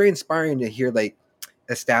very inspiring to hear like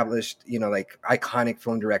established, like iconic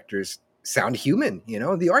film directors sound human.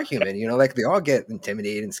 They are human. Like they all get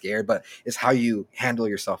intimidated and scared, but it's how you handle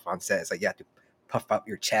yourself on set. It's like you have to puff up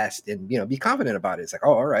your chest and be confident about it. It's like,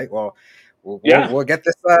 oh, all right, well, Yeah. we'll get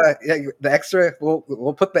this the extra.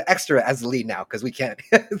 We'll put the extra as the lead now because we can't.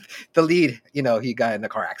 The lead, he got in a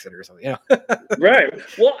car accident or something. Right.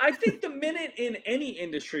 Well, I think the minute in any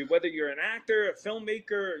industry, whether you're an actor, a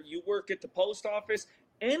filmmaker, you work at the post office,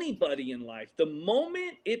 anybody in life, the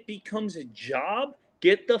moment it becomes a job,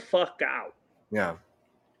 get the fuck out. Yeah.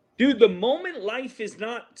 Dude, the moment life is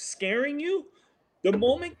not scaring you, the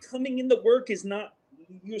moment coming into work is not,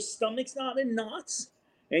 your stomach's not in knots,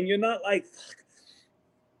 and you're not like, fuck,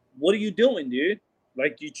 what are you doing, dude?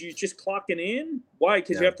 Like, you just clocking in? Why?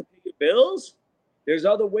 Because you Yeah. have to pay your bills? There's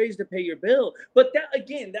other ways to pay your bill. But that,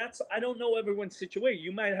 again, that's, I don't know everyone's situation.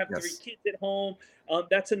 You might have three Yes. kids at home.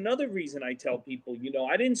 That's another reason I tell people,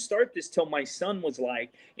 I didn't start this till my son was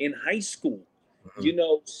like in high school.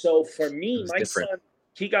 Mhm. So for It me, was my different. son,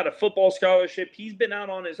 he got a football scholarship. He's been out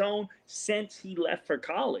on his own since he left for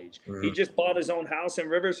college. He Mhm. just bought his own house in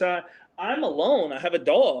Riverside. I'm alone. I have a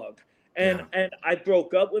dog. And Yeah. and I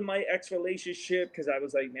broke up with my ex relationship because I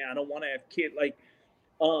was like, man, I don't want to have kids. Like,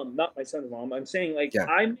 not my son's mom. I'm saying like Yeah.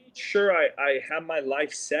 I made sure I have my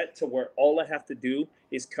life set to where all I have to do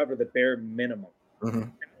is cover the bare minimum. Mhm.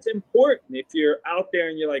 And it's important if you're out there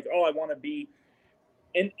and you're like, oh, I want to be,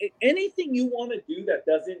 and anything you want to do that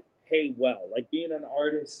doesn't pay well, like being an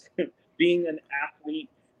artist, being an athlete,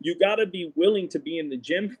 you got to be willing to be in the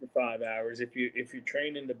gym for 5 hours if you're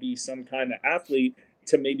training to be some kind of athlete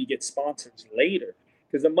to maybe get sponsors later,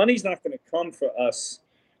 because the money's not going to come for us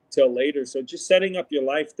till later. So just setting up your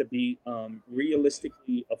life to be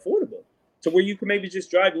realistically affordable, to where you can maybe just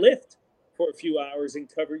drive Lyft for a few hours and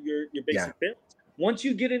cover your Yeah. basic bills. Once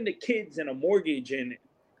you get into kids and a mortgage, and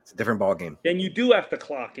It's a different ball game. then you do have to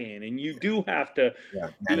clock in and you do have to Yeah.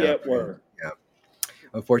 Man be up at and work. yeah.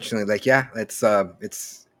 Unfortunately, like yeah, it's I'm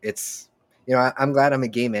glad I'm a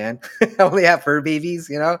gay man. I only have fur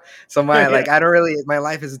babies, So my Yeah. like I don't really my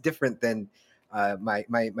life is different than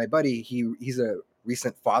my buddy. He's a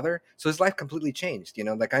recent father, so his life completely changed.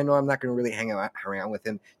 Like I know I'm not gonna really hang out around with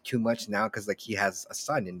him too much now because like he has a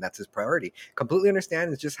son and that's his priority. Completely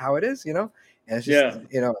understand. It's just how it is. And it's just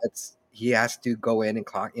Yeah. it's he has to go in and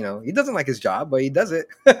clock. He doesn't like his job, but he does it.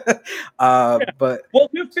 Yeah. But Well,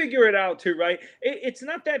 he'll figure it out too, right? It's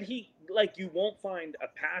not that he, like, you won't find a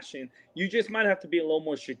passion. You just might have to be a little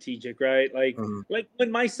more strategic, right? Like, mhm, like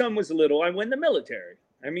when my son was little, I went in the military.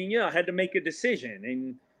 I mean, I had to make a decision,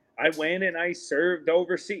 and I went and I served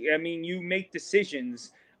overseas. I mean, you make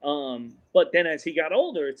decisions. But then as he got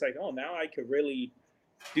older, it's like, oh, now I could really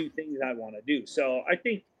do things I want to do. So I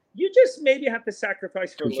think you just maybe have to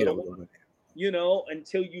sacrifice for a tweak it a little little while, bit.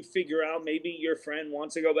 until you figure out maybe your friend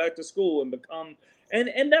wants to go back to school and become,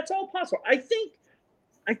 and that's all possible. I think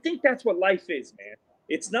that's what life is, man.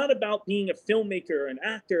 It's not about being a filmmaker or an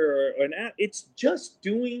actor or an act. It's just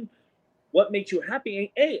doing what makes you happy. And,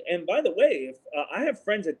 hey, and by the way, if I have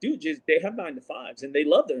friends that do, just they have 9 to 5s and they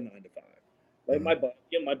love their 9 to 5. Like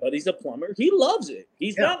Mhm. my buddy's a plumber. He loves it.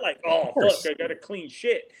 He's Yeah, not like, of oh fuck, course. I gotta clean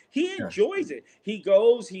shit. He Yeah. enjoys it. He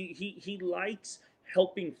goes. He likes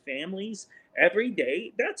helping families every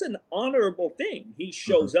day. That's an honorable thing. He Mhm.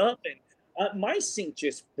 shows up, and my sink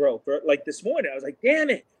just broke. Like this morning, I was like, damn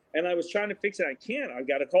it. And I was trying to fix it. I can't. I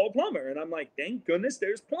got to call a plumber. And I'm like, thank goodness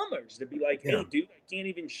there's plumbers to be like, Yeah. hey, dude, I can't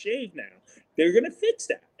even shave now. They're going to fix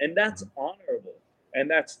that. And that's Mhm. honorable.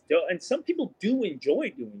 And some people do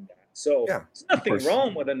enjoy doing that. So Yeah, there's of nothing course,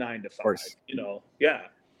 wrong with a nine to of five, course. Yeah.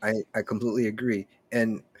 I completely agree.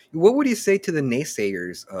 And what would you say to the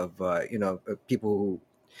naysayers of people who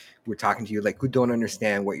were talking to you like who don't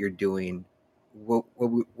understand what you're doing? What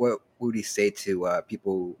would you say to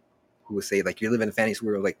people who would say like you're living in a fantasy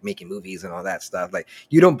world, like making movies and all that stuff? Like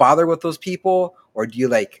you don't bother with those people, or do you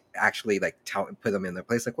like actually like put them in their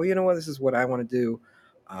place? Like, well, you know what, this is what I want to do.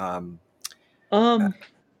 Um, uh, Um,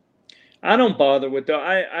 I don't bother with that.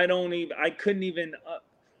 I don't even, I couldn't even,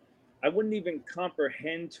 I wouldn't even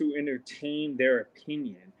comprehend to entertain their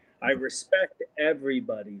opinion. I mhm, respect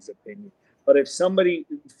everybody's opinion. But if somebody,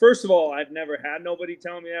 first of all, I've never had nobody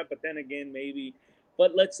tell me that, but then again, maybe.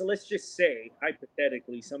 But let's just say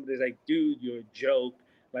hypothetically, somebody's like, "Dude, you're a joke.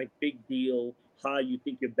 Like, big deal. Hi, you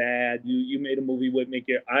think you're bad. You made a movie with make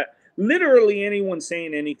it." I literally anyone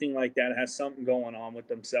saying anything like that has something going on with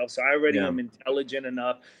themselves. So I already Yeah, am intelligent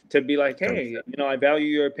enough to be like, "Hey, 100%. I value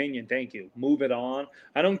your opinion. Thank you. Move it on."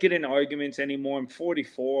 I don't get in arguments anymore. I'm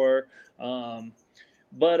 44.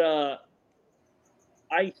 But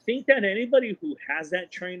I think that anybody who has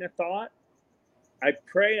that train of thought, I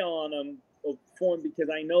pray on them for them because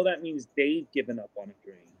I know that means they've given up on a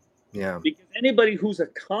dream. Yeah, Because anybody who's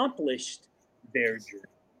accomplished their dream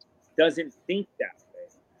doesn't think that way.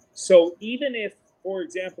 So even if, for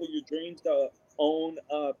example, your dream's to own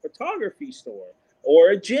a photography store or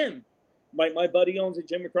a gym, my buddy owns a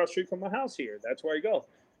gym across the street from my house here. That's where I go.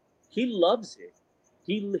 He loves it.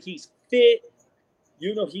 He's fit.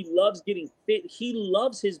 He loves getting fit. He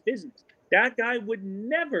loves his business. That guy would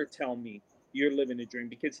never tell me you're living a dream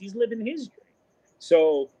because he's living his dream.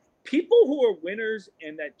 So people who are winners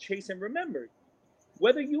and that chase and remember,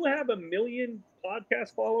 whether you have a million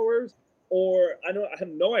podcast followers or I have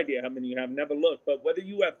no idea how many you have, never looked, but whether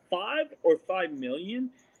you have 5 or 5 million,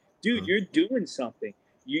 dude, mhm, you're doing something.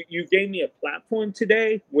 You gave me a platform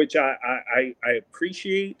today, which I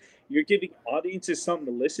appreciate. You're giving audiences something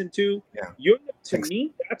to listen to. yeah. You're to Thanks.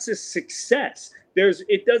 me, that's a success.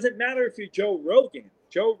 It doesn't matter if you're Joe Rogan.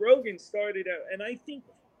 Joe Rogan started out, and I think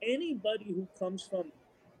anybody who comes from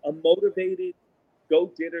a motivated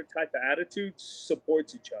go-getter type of attitude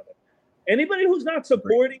supports each other. Anybody who's not Agree.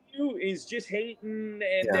 supporting you is just hating,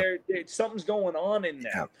 and Yeah, something's going on in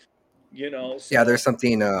yeah, them. yeah. There's So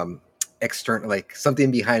something external, like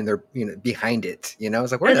something behind their, behind it.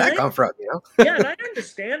 It's like, where did and that I come from? yeah, and I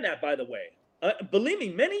understand that, by the way. Believe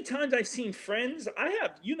me, many times I've seen friends. I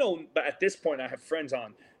have, but at this point, I have friends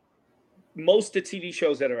on most of the TV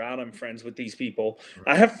shows that are out. I'm friends with these people.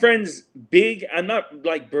 I have friends big. I'm not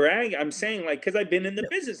like brag. I'm saying like because I've been in the Yeah,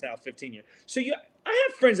 business now 15 years. So I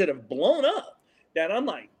have friends that have blown up that I'm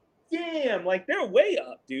like, damn, like they're way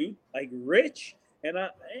up, dude. Like rich. And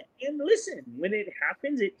listen, when it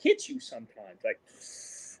happens, it hits you sometimes. Like,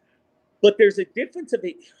 but there's a difference of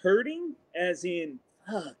it hurting, as in,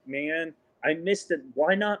 fuck, man, I missed it.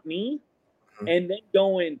 Why not me? mhm, And then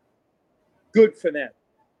going, good for them.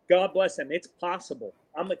 God bless them. It's possible.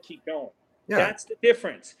 I'm gonna keep going. yeah, That's the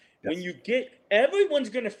difference. When yes, you get everyone's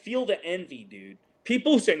gonna feel the envy, dude.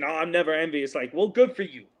 People say, "No, I'm never envious." Like, well, good for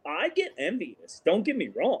you. I get envious. Don't get me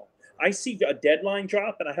wrong. I see a deadline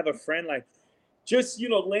drop, and I have a friend like just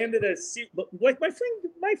landed like my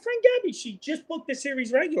friend Gabby. She just booked the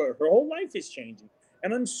series regular. Her whole life is changing,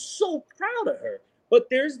 and I'm so proud of her. But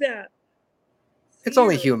there's that it's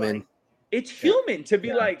only fear, like human. it's Yeah, human to be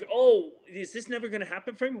yeah, like, oh, is this never gonna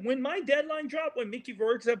happen for me? When my deadline dropped, when Mickey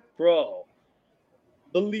Rourke's up, bro,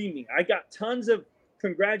 believe me, I got tons of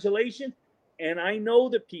congratulations, and I know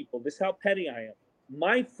the people. This is how petty I am.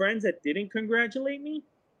 My friends that didn't congratulate me,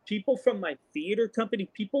 people from my theater company,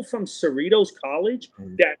 people from Cerritos College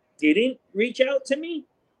mhm, that didn't reach out to me.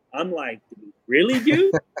 I'm like, really,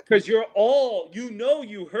 dude? Because you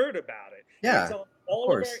heard about it. It's yeah. on Of all of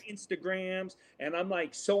our course. Instagrams, and I'm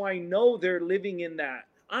like, so I know they're living in that.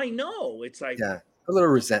 I know it's like, Yeah, a little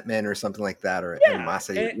resentment or something like that, or yeah,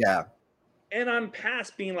 animosity. Yeah, and I'm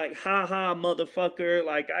past being like, ha ha, motherfucker.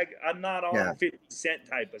 Like I'm not on yeah, 50 Cent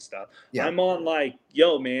type of stuff. yeah. I'm on like,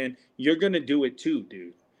 yo, man, you're gonna do it too,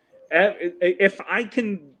 dude. If I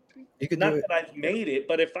can, You could do not it. that I've Yeah, made it,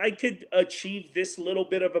 but if I could achieve this little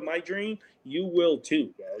bit of my dream, you will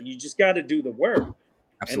too, bro. You just got to do the work,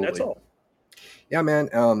 and that's absolutely. all. Yeah, man.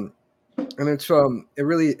 And it's it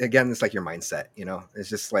really, again, it's like your mindset. It's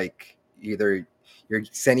just like either you're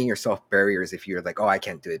setting yourself barriers if you're like, oh, I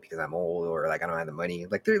can't do it because I'm old, or like I don't have the money.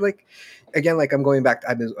 Like they're like, again, like I'm going back.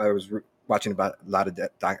 I was watching about a lot of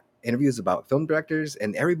interviews about film directors,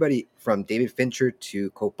 and everybody from David Fincher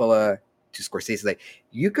to Coppola to Scorsese, like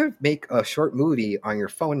you could make a short movie on your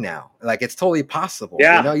phone now. Like it's totally possible.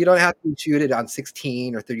 Yeah, You don't have to shoot it on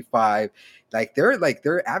 16 or 35.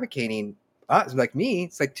 They're advocating us, like me,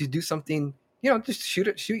 it's like to do something, just shoot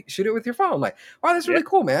it with your phone. I'm like, wow, that's yeah. really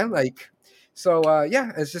cool, man. Like, so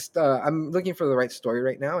yeah, it's just I'm looking for the right story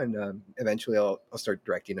right now, and eventually I'll start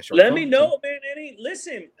directing a short Let me film. So know, man.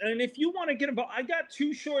 Listen, and if you want to get involved, I got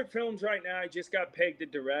 2 short films right now. I just got pegged to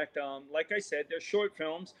direct. Like I said, they're short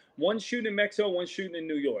films. One shooting in Mexico, one shooting in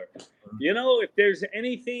New York. If there's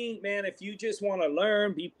anything, man, if you just want to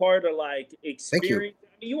learn, be part of like thank you. experience. I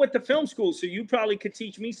mean, you went to film school, so you probably could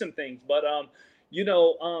teach me some things. But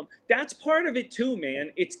that's part of it too,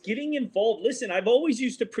 man. It's getting involved. Listen, I've always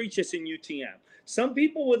used to preach this in UTM. Some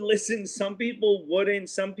people would listen, some people wouldn't,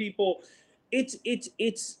 some people it's it's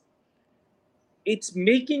it's it's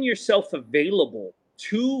making yourself available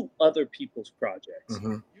to other people's projects.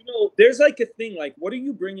 Hmm. You know, there's like a thing like, what are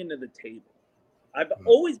you bringing to the table? I've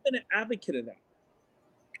always been an advocate of that.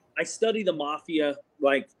 I study the mafia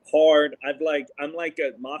like hard. I'm like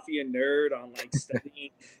a mafia nerd on like studying.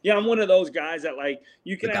 Yeah, I'm one of those guys that like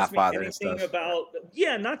you The can ask me Godfather and anything stuff. about,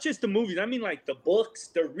 yeah, not just the movies. I mean like the books,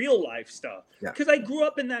 the real life stuff. Yeah. Cuz I grew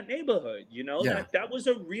up in that neighborhood, you know? Yeah. That was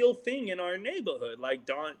a real thing in our neighborhood. Like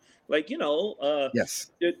Don, like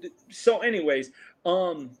Yes. so anyways,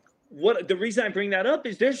 um what the reason I bring that up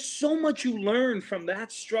is there's so much you learn from that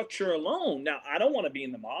structure alone. Now, I don't want to be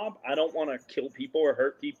in the mob. I don't want to kill people or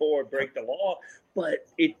hurt people or break the law, but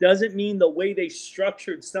it doesn't mean the way they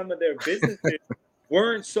structured some of their businesses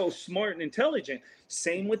weren't so smart and intelligent.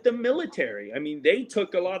 Same with the military. I mean, they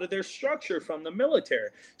took a lot of their structure from the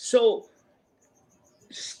military. So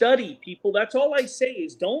study people. That's all I say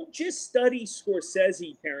is don't just study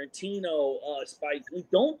Scorsese, Tarantino, Spike Lee.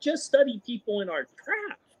 Don't just study people in our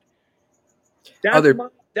craft. Other.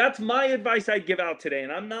 That's my advice I'd give out today.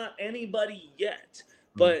 And I'm not anybody yet. Mm.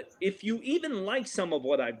 But if you even like some of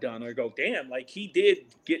what I've done or go, damn, like he did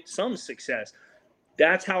get some success,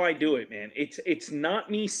 that's how I do it, man. It's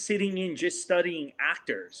not me sitting in just studying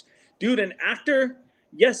actors. Dude, an actor,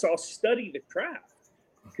 yes, I'll study the craft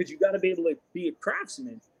because you got to be able to be a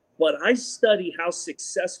craftsman. But I study how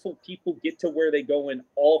successful people get to where they go in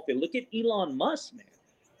all fields. Look at Elon Musk, man.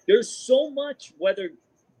 There's so much, whether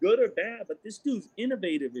good or bad, but this dude's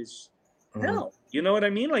innovative as Mhm. hell. You know what I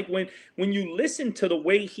mean? Like when you listen to the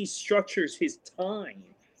way he structures his time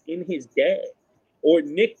in his day, or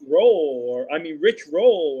Nick Roll, or I mean Rich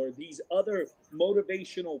Roll, or these other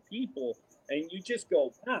motivational people, and you just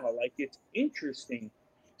go, wow, like it's interesting.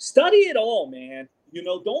 Study it all, man. You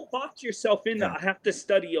know, don't box yourself into Yeah. I have to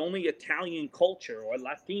study only Italian culture or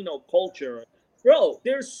Latino culture. Bro,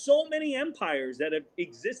 there's so many empires that have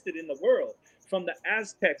existed in the world, from the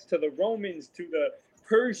Aztecs to the Romans to the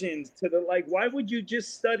Persians to the like. Why would you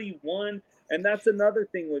just study one? And that's another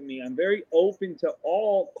thing with me. I'm very open to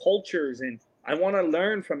all cultures and I want to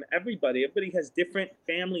learn from everybody. Everybody has different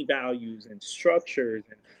family values and structures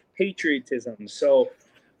and patriotism. So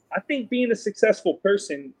I think being a successful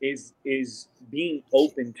person is being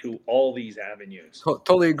open to all these avenues.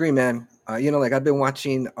 Totally agree, man. Like I've been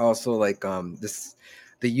watching also like this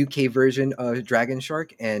the UK version of Dragon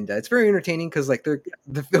Shark, and it's very entertaining because like they're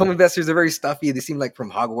the film investors are very stuffy. They seem like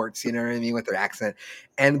from Hogwarts, you know what I mean, with their accent,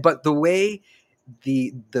 and but the way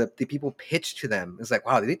the people pitch to them is like,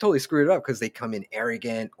 wow, they totally screwed it up because they come in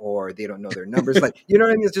arrogant or they don't know their numbers, like you know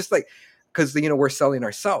what I mean. It's just like because we're selling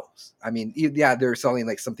ourselves. I mean, yeah, they're selling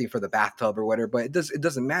like something for the bathtub or whatever, but it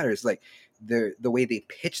doesn't matter. It's like the way they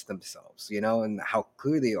pitch themselves, and how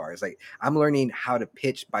clear they are. It's like I'm learning how to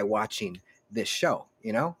pitch by watching this show,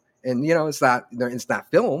 and it's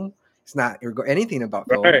not film, it's not anything about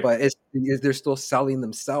film, Right. but they're still selling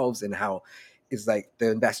themselves and how it's like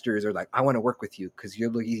the investors are like, I want to work with you because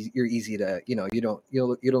you're easy to, you don't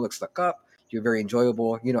look stuck up. You're very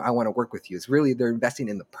enjoyable. I want to work with you. It's really they're investing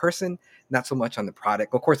in the person, not so much on the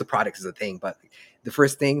product. Of course, the product is a thing, but the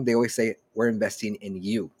first thing they always say, we're investing in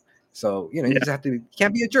you. So, you Yeah. just have to you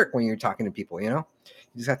can't be a jerk when you're talking to people, You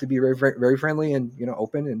just have to be very, very, very friendly and,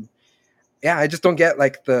 open. And yeah, I just don't get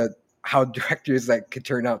like the how directors like could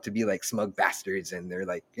turn out to be like smug bastards and they're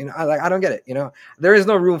like, I don't get it. There is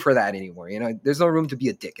no room for that anymore. There's no room to be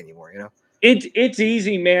a dick anymore. It's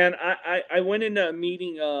easy, man. I went into a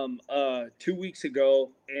meeting 2 weeks ago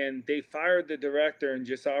and they fired the director and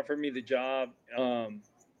just offered me the job.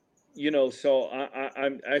 So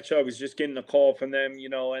I was just getting a call from them,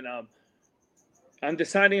 and I'm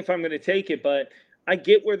deciding if I'm going to take it, but I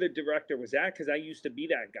get where the director was at because I used to be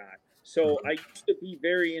that guy. So I Mhm. used to be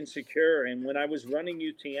very insecure, and when I was running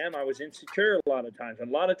UTM, I was insecure a lot of times. And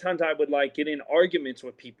a lot of times I would like get in arguments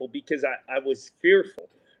with people because I was fearful,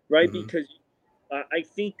 right? Mhm. Because I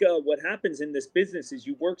think what happens in this business is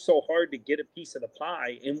you work so hard to get a piece of the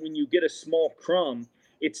pie, and when you get a small crumb,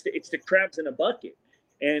 it's the crabs in a bucket.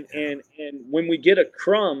 And Yeah. when we get a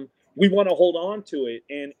crumb, we want to hold on to it,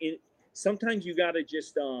 and sometimes you got to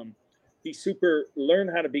just learn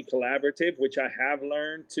how to be collaborative, which I have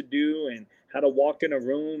learned to do, and how to walk in a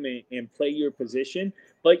room and play your position.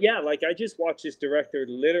 But yeah, like I just watched this director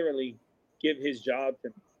literally give his job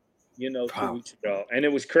to 2 Wow. weeks ago, and it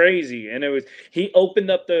was crazy. And he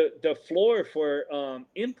opened up the floor for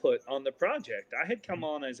input on the project. I had come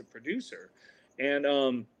on as a producer, and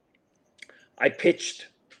I pitched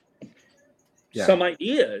Yeah. some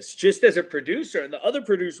ideas just as a producer, and the other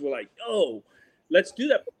producers were like, "Yo, let's do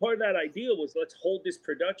that. But part of that idea was let's hold this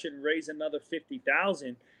production, raise another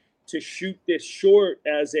 50,000 to shoot this short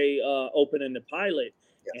as a open-ended pilot.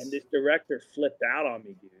 And Yes. this director flipped out on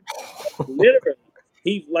me, dude. Literally,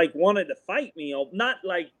 he like wanted to fight me, not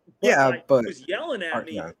like, but Yeah, like he but was yelling at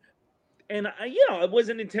me, yeah. and I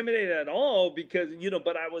wasn't intimidated at all because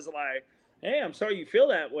but I was like, hey, I'm sorry you feel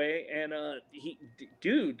that way, and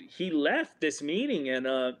dude, he left this meeting and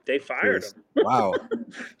they fired Jeez. him, Wow.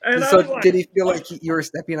 and I So was like, did he feel what? like you were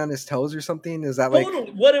stepping on his toes or something? Is that like,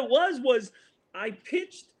 Totally. What it was I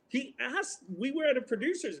pitched. He asked. We were at a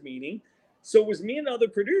producers meeting, so it was me and other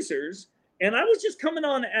producers, and I was just coming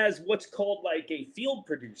on as what's called like a field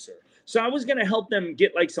producer. So I was going to help them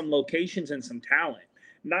get like some locations and some talent.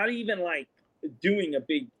 Not even like doing a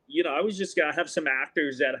big. I was just gonna have some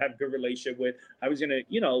actors that I have good relationship with. I was gonna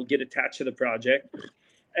get attached to the project,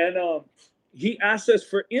 and he asked us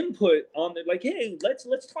for input on the like, hey, let's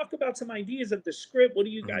talk about some ideas of the script. What are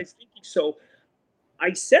you mhm. guys thinking? So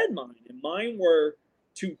I said mine, and mine were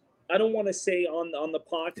to. I don't want to say on the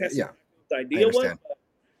Yeah, podcast yeah, exactly what the I idea was. understand.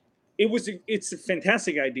 But it's a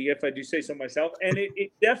fantastic idea if I do say so myself, and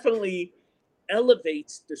it definitely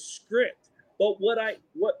elevates the script. But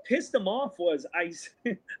what pissed them off was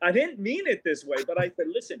I didn't mean it this way, but I said,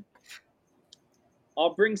 listen,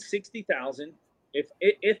 I'll bring 60,000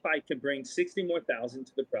 if I can bring 60 more thousand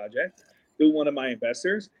to the project through one of my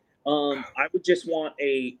investors. I would just want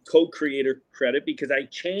a co-creator credit because I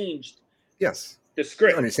changed Yes. the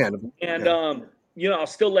script, Understandable. and Yeah. I'll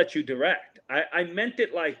still let you direct. I meant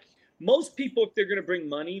it like most people, if they're going to bring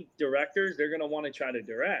money, directors, they're going to want to try to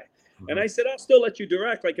direct. And Mhm. I said, I'll still let you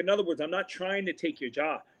direct. Like, in other words, I'm not trying to take your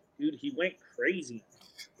job, dude. He went crazy.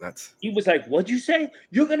 That's He was like, "What'd you say?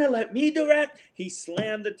 You're gonna let me direct?" He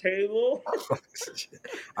slammed the table.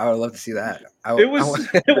 I would love to see that. It I was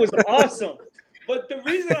it was awesome. But the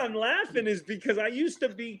reason I'm laughing is because I used to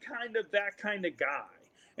be kind of that kind of guy.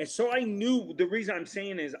 And so I knew the reason I'm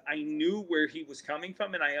saying is I knew where he was coming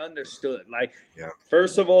from and I understood. Like, yeah.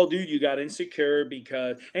 first of all, dude, you got insecure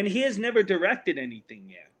and he has never directed anything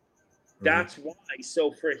yet. Mhm. That's why.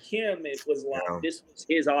 So for him, it was like Yeah. this was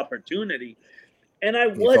his opportunity. And I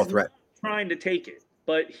You was felt not threat. trying to take it,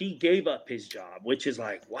 but he gave up his job, which is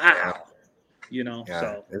like, Yeah. wow, Yeah.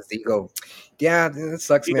 so It's the ego. Yeah, it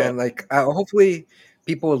sucks, ego. man. Like, hopefully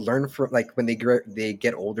people learn from, like, when they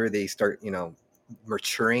get older, they start,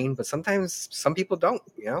 maturing. But sometimes some people don't,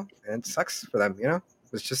 and it sucks for them.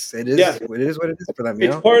 It's just Yeah. it is what it is for them.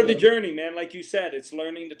 It's part of the journey, man. Like you said, it's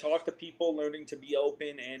learning to talk to people, learning to be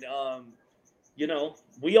open, and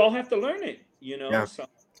we all have to learn it. Yeah, So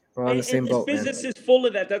we're on the and same this boat, man. business is full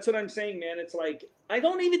of that. That's what I'm saying, man. It's like I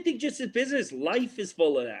don't even think just this business, life is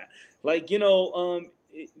full of that. Like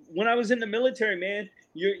when I was in the military, man,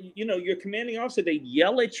 your commanding officer, they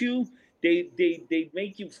yell at you, they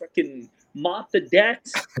make you fucking mop the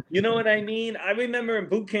decks. You know what I mean? I remember in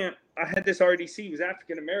boot camp, I had this RDC, he was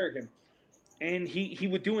African American, and he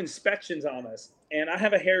would do inspections on us. And I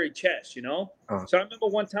have a hairy chest. Oh, So I remember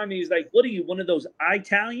one time he was like, "What are you, one of those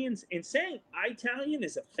Italians?" And saying Italian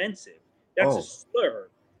is offensive. That's a oh, slur.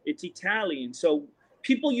 It's Italian. So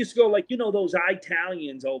people used to go like, those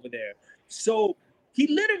Italians over there. So he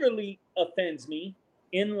literally offends me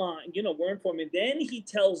in line. We're informing. Then he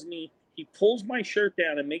tells me he pulls my shirt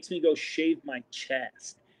down and makes me go shave my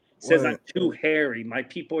chest. Says I'm what? too hairy. My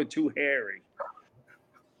people are too hairy.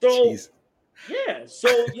 So Jeez. yeah. So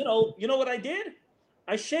you know what I did?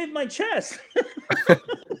 I shaved my chest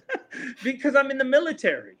because I'm in the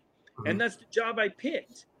military, and Mhm. that's the job I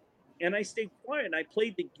picked. And I stayed quiet and I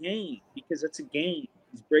played the game because it's a game.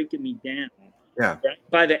 He's breaking me down. Yeah, Right.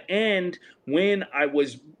 By the end, when I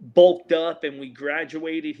was bulked up and we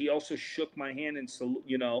graduated, he also shook my hand and and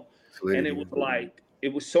saluted it was you. like it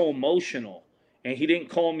was so emotional. And he didn't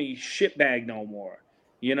call me shitbag no more.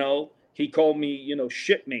 He called me,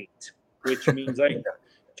 shipmate, which means like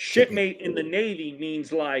Shipmate. shipmate in the Navy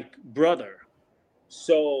means like brother.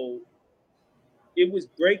 So it was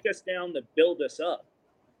break us down to build us up.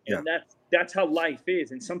 Yeah, And that's how life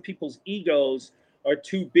is. And some people's egos are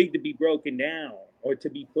too big to be broken down or to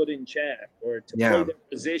be put in check or to play yeah. their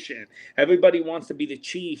position. Everybody wants to be the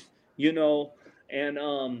chief,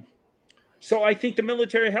 and so I think the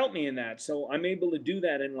military helped me in that. So I'm able to do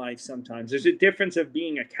that in life sometimes. There's a difference of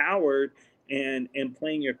being a coward and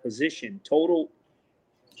playing your position. Total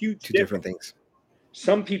huge Two different difference. things.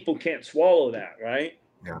 Some people can't swallow that, right?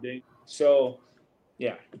 Yeah. So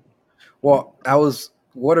yeah. Well,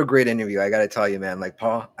 what a great interview. I got to tell you, man. Like,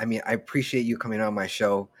 Paul, I mean, I appreciate you coming on my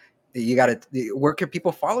show. You got to. Where can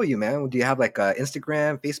people follow you, man? Do you have like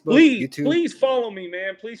Instagram, Facebook, Please, YouTube? please follow me,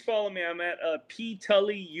 man. Please follow me. I'm at P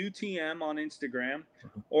Tully UTM on Instagram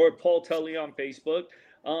Mhm. or Paul Tully on Facebook.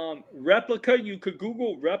 Replica, you could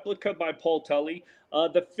Google Replica by Paul Tully.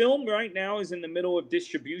 The film right now is in the middle of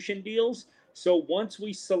distribution deals. So once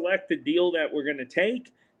we select the deal that we're going to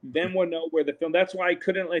take, then we'll know where the film. That's why I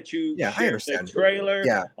couldn't let you Yeah, I share the understand. trailer.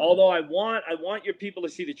 Yeah, Although I want your people to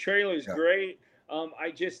see the trailer. Is yeah, great.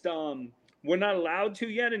 I just we're not allowed to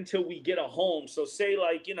yet until we get a home. So say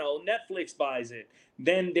like Netflix buys it,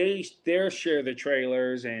 then they share the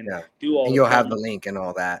trailers and yeah. do all And the you'll have promo. the link and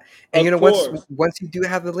all that. And Of once course, once you do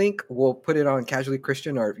have the link, we'll put it on Casually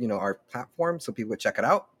Christian or our platform so people check it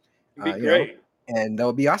out. it'd be You know, great. and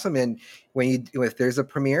that'll be awesome. And if there's a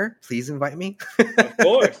premiere, please invite me. Of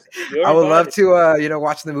course, you're I would love invited. to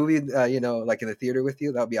watch the movie like in the theater with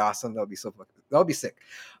you. That would be awesome. That would be that would be sick.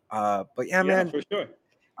 But yeah, Yeah, man, for sure.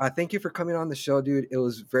 thank you for coming on the show, dude. It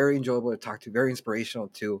was very enjoyable to talk to, very inspirational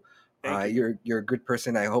too. Thank you, man. You're a good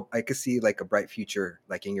person. I hope I could see like a bright future,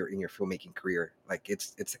 like in your filmmaking career. Like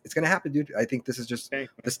it's gonna happen, dude. I think this is just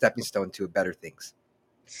Thanks, the man. stepping stone to better things.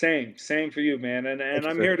 Same for you, man. And Thank and you,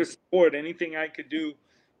 I'm sir. here to support anything I could do.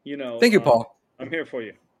 You know, Thank you, um, Paul. I'm here for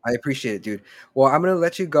you. I appreciate it, dude. Well, I'm gonna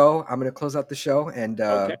let you go. I'm gonna close out the show, and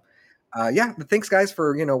Okay, yeah, thanks guys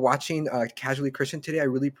for watching Casually Christian today. I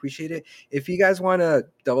really appreciate it. If you guys want to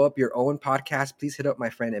develop your own podcast, please hit up my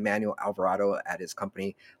friend Emmanuel Alvarado at his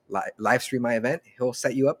company Live Stream My Event. He'll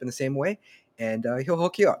set you up in the same way, and he'll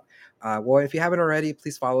hook you up. Well, if you haven't already,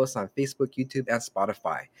 please follow us on Facebook, YouTube, and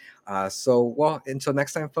Spotify. Well, until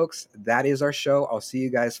next time, folks, that is our show. I'll see you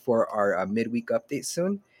guys for our midweek update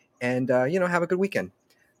soon, and have a good weekend.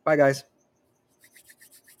 Bye, guys.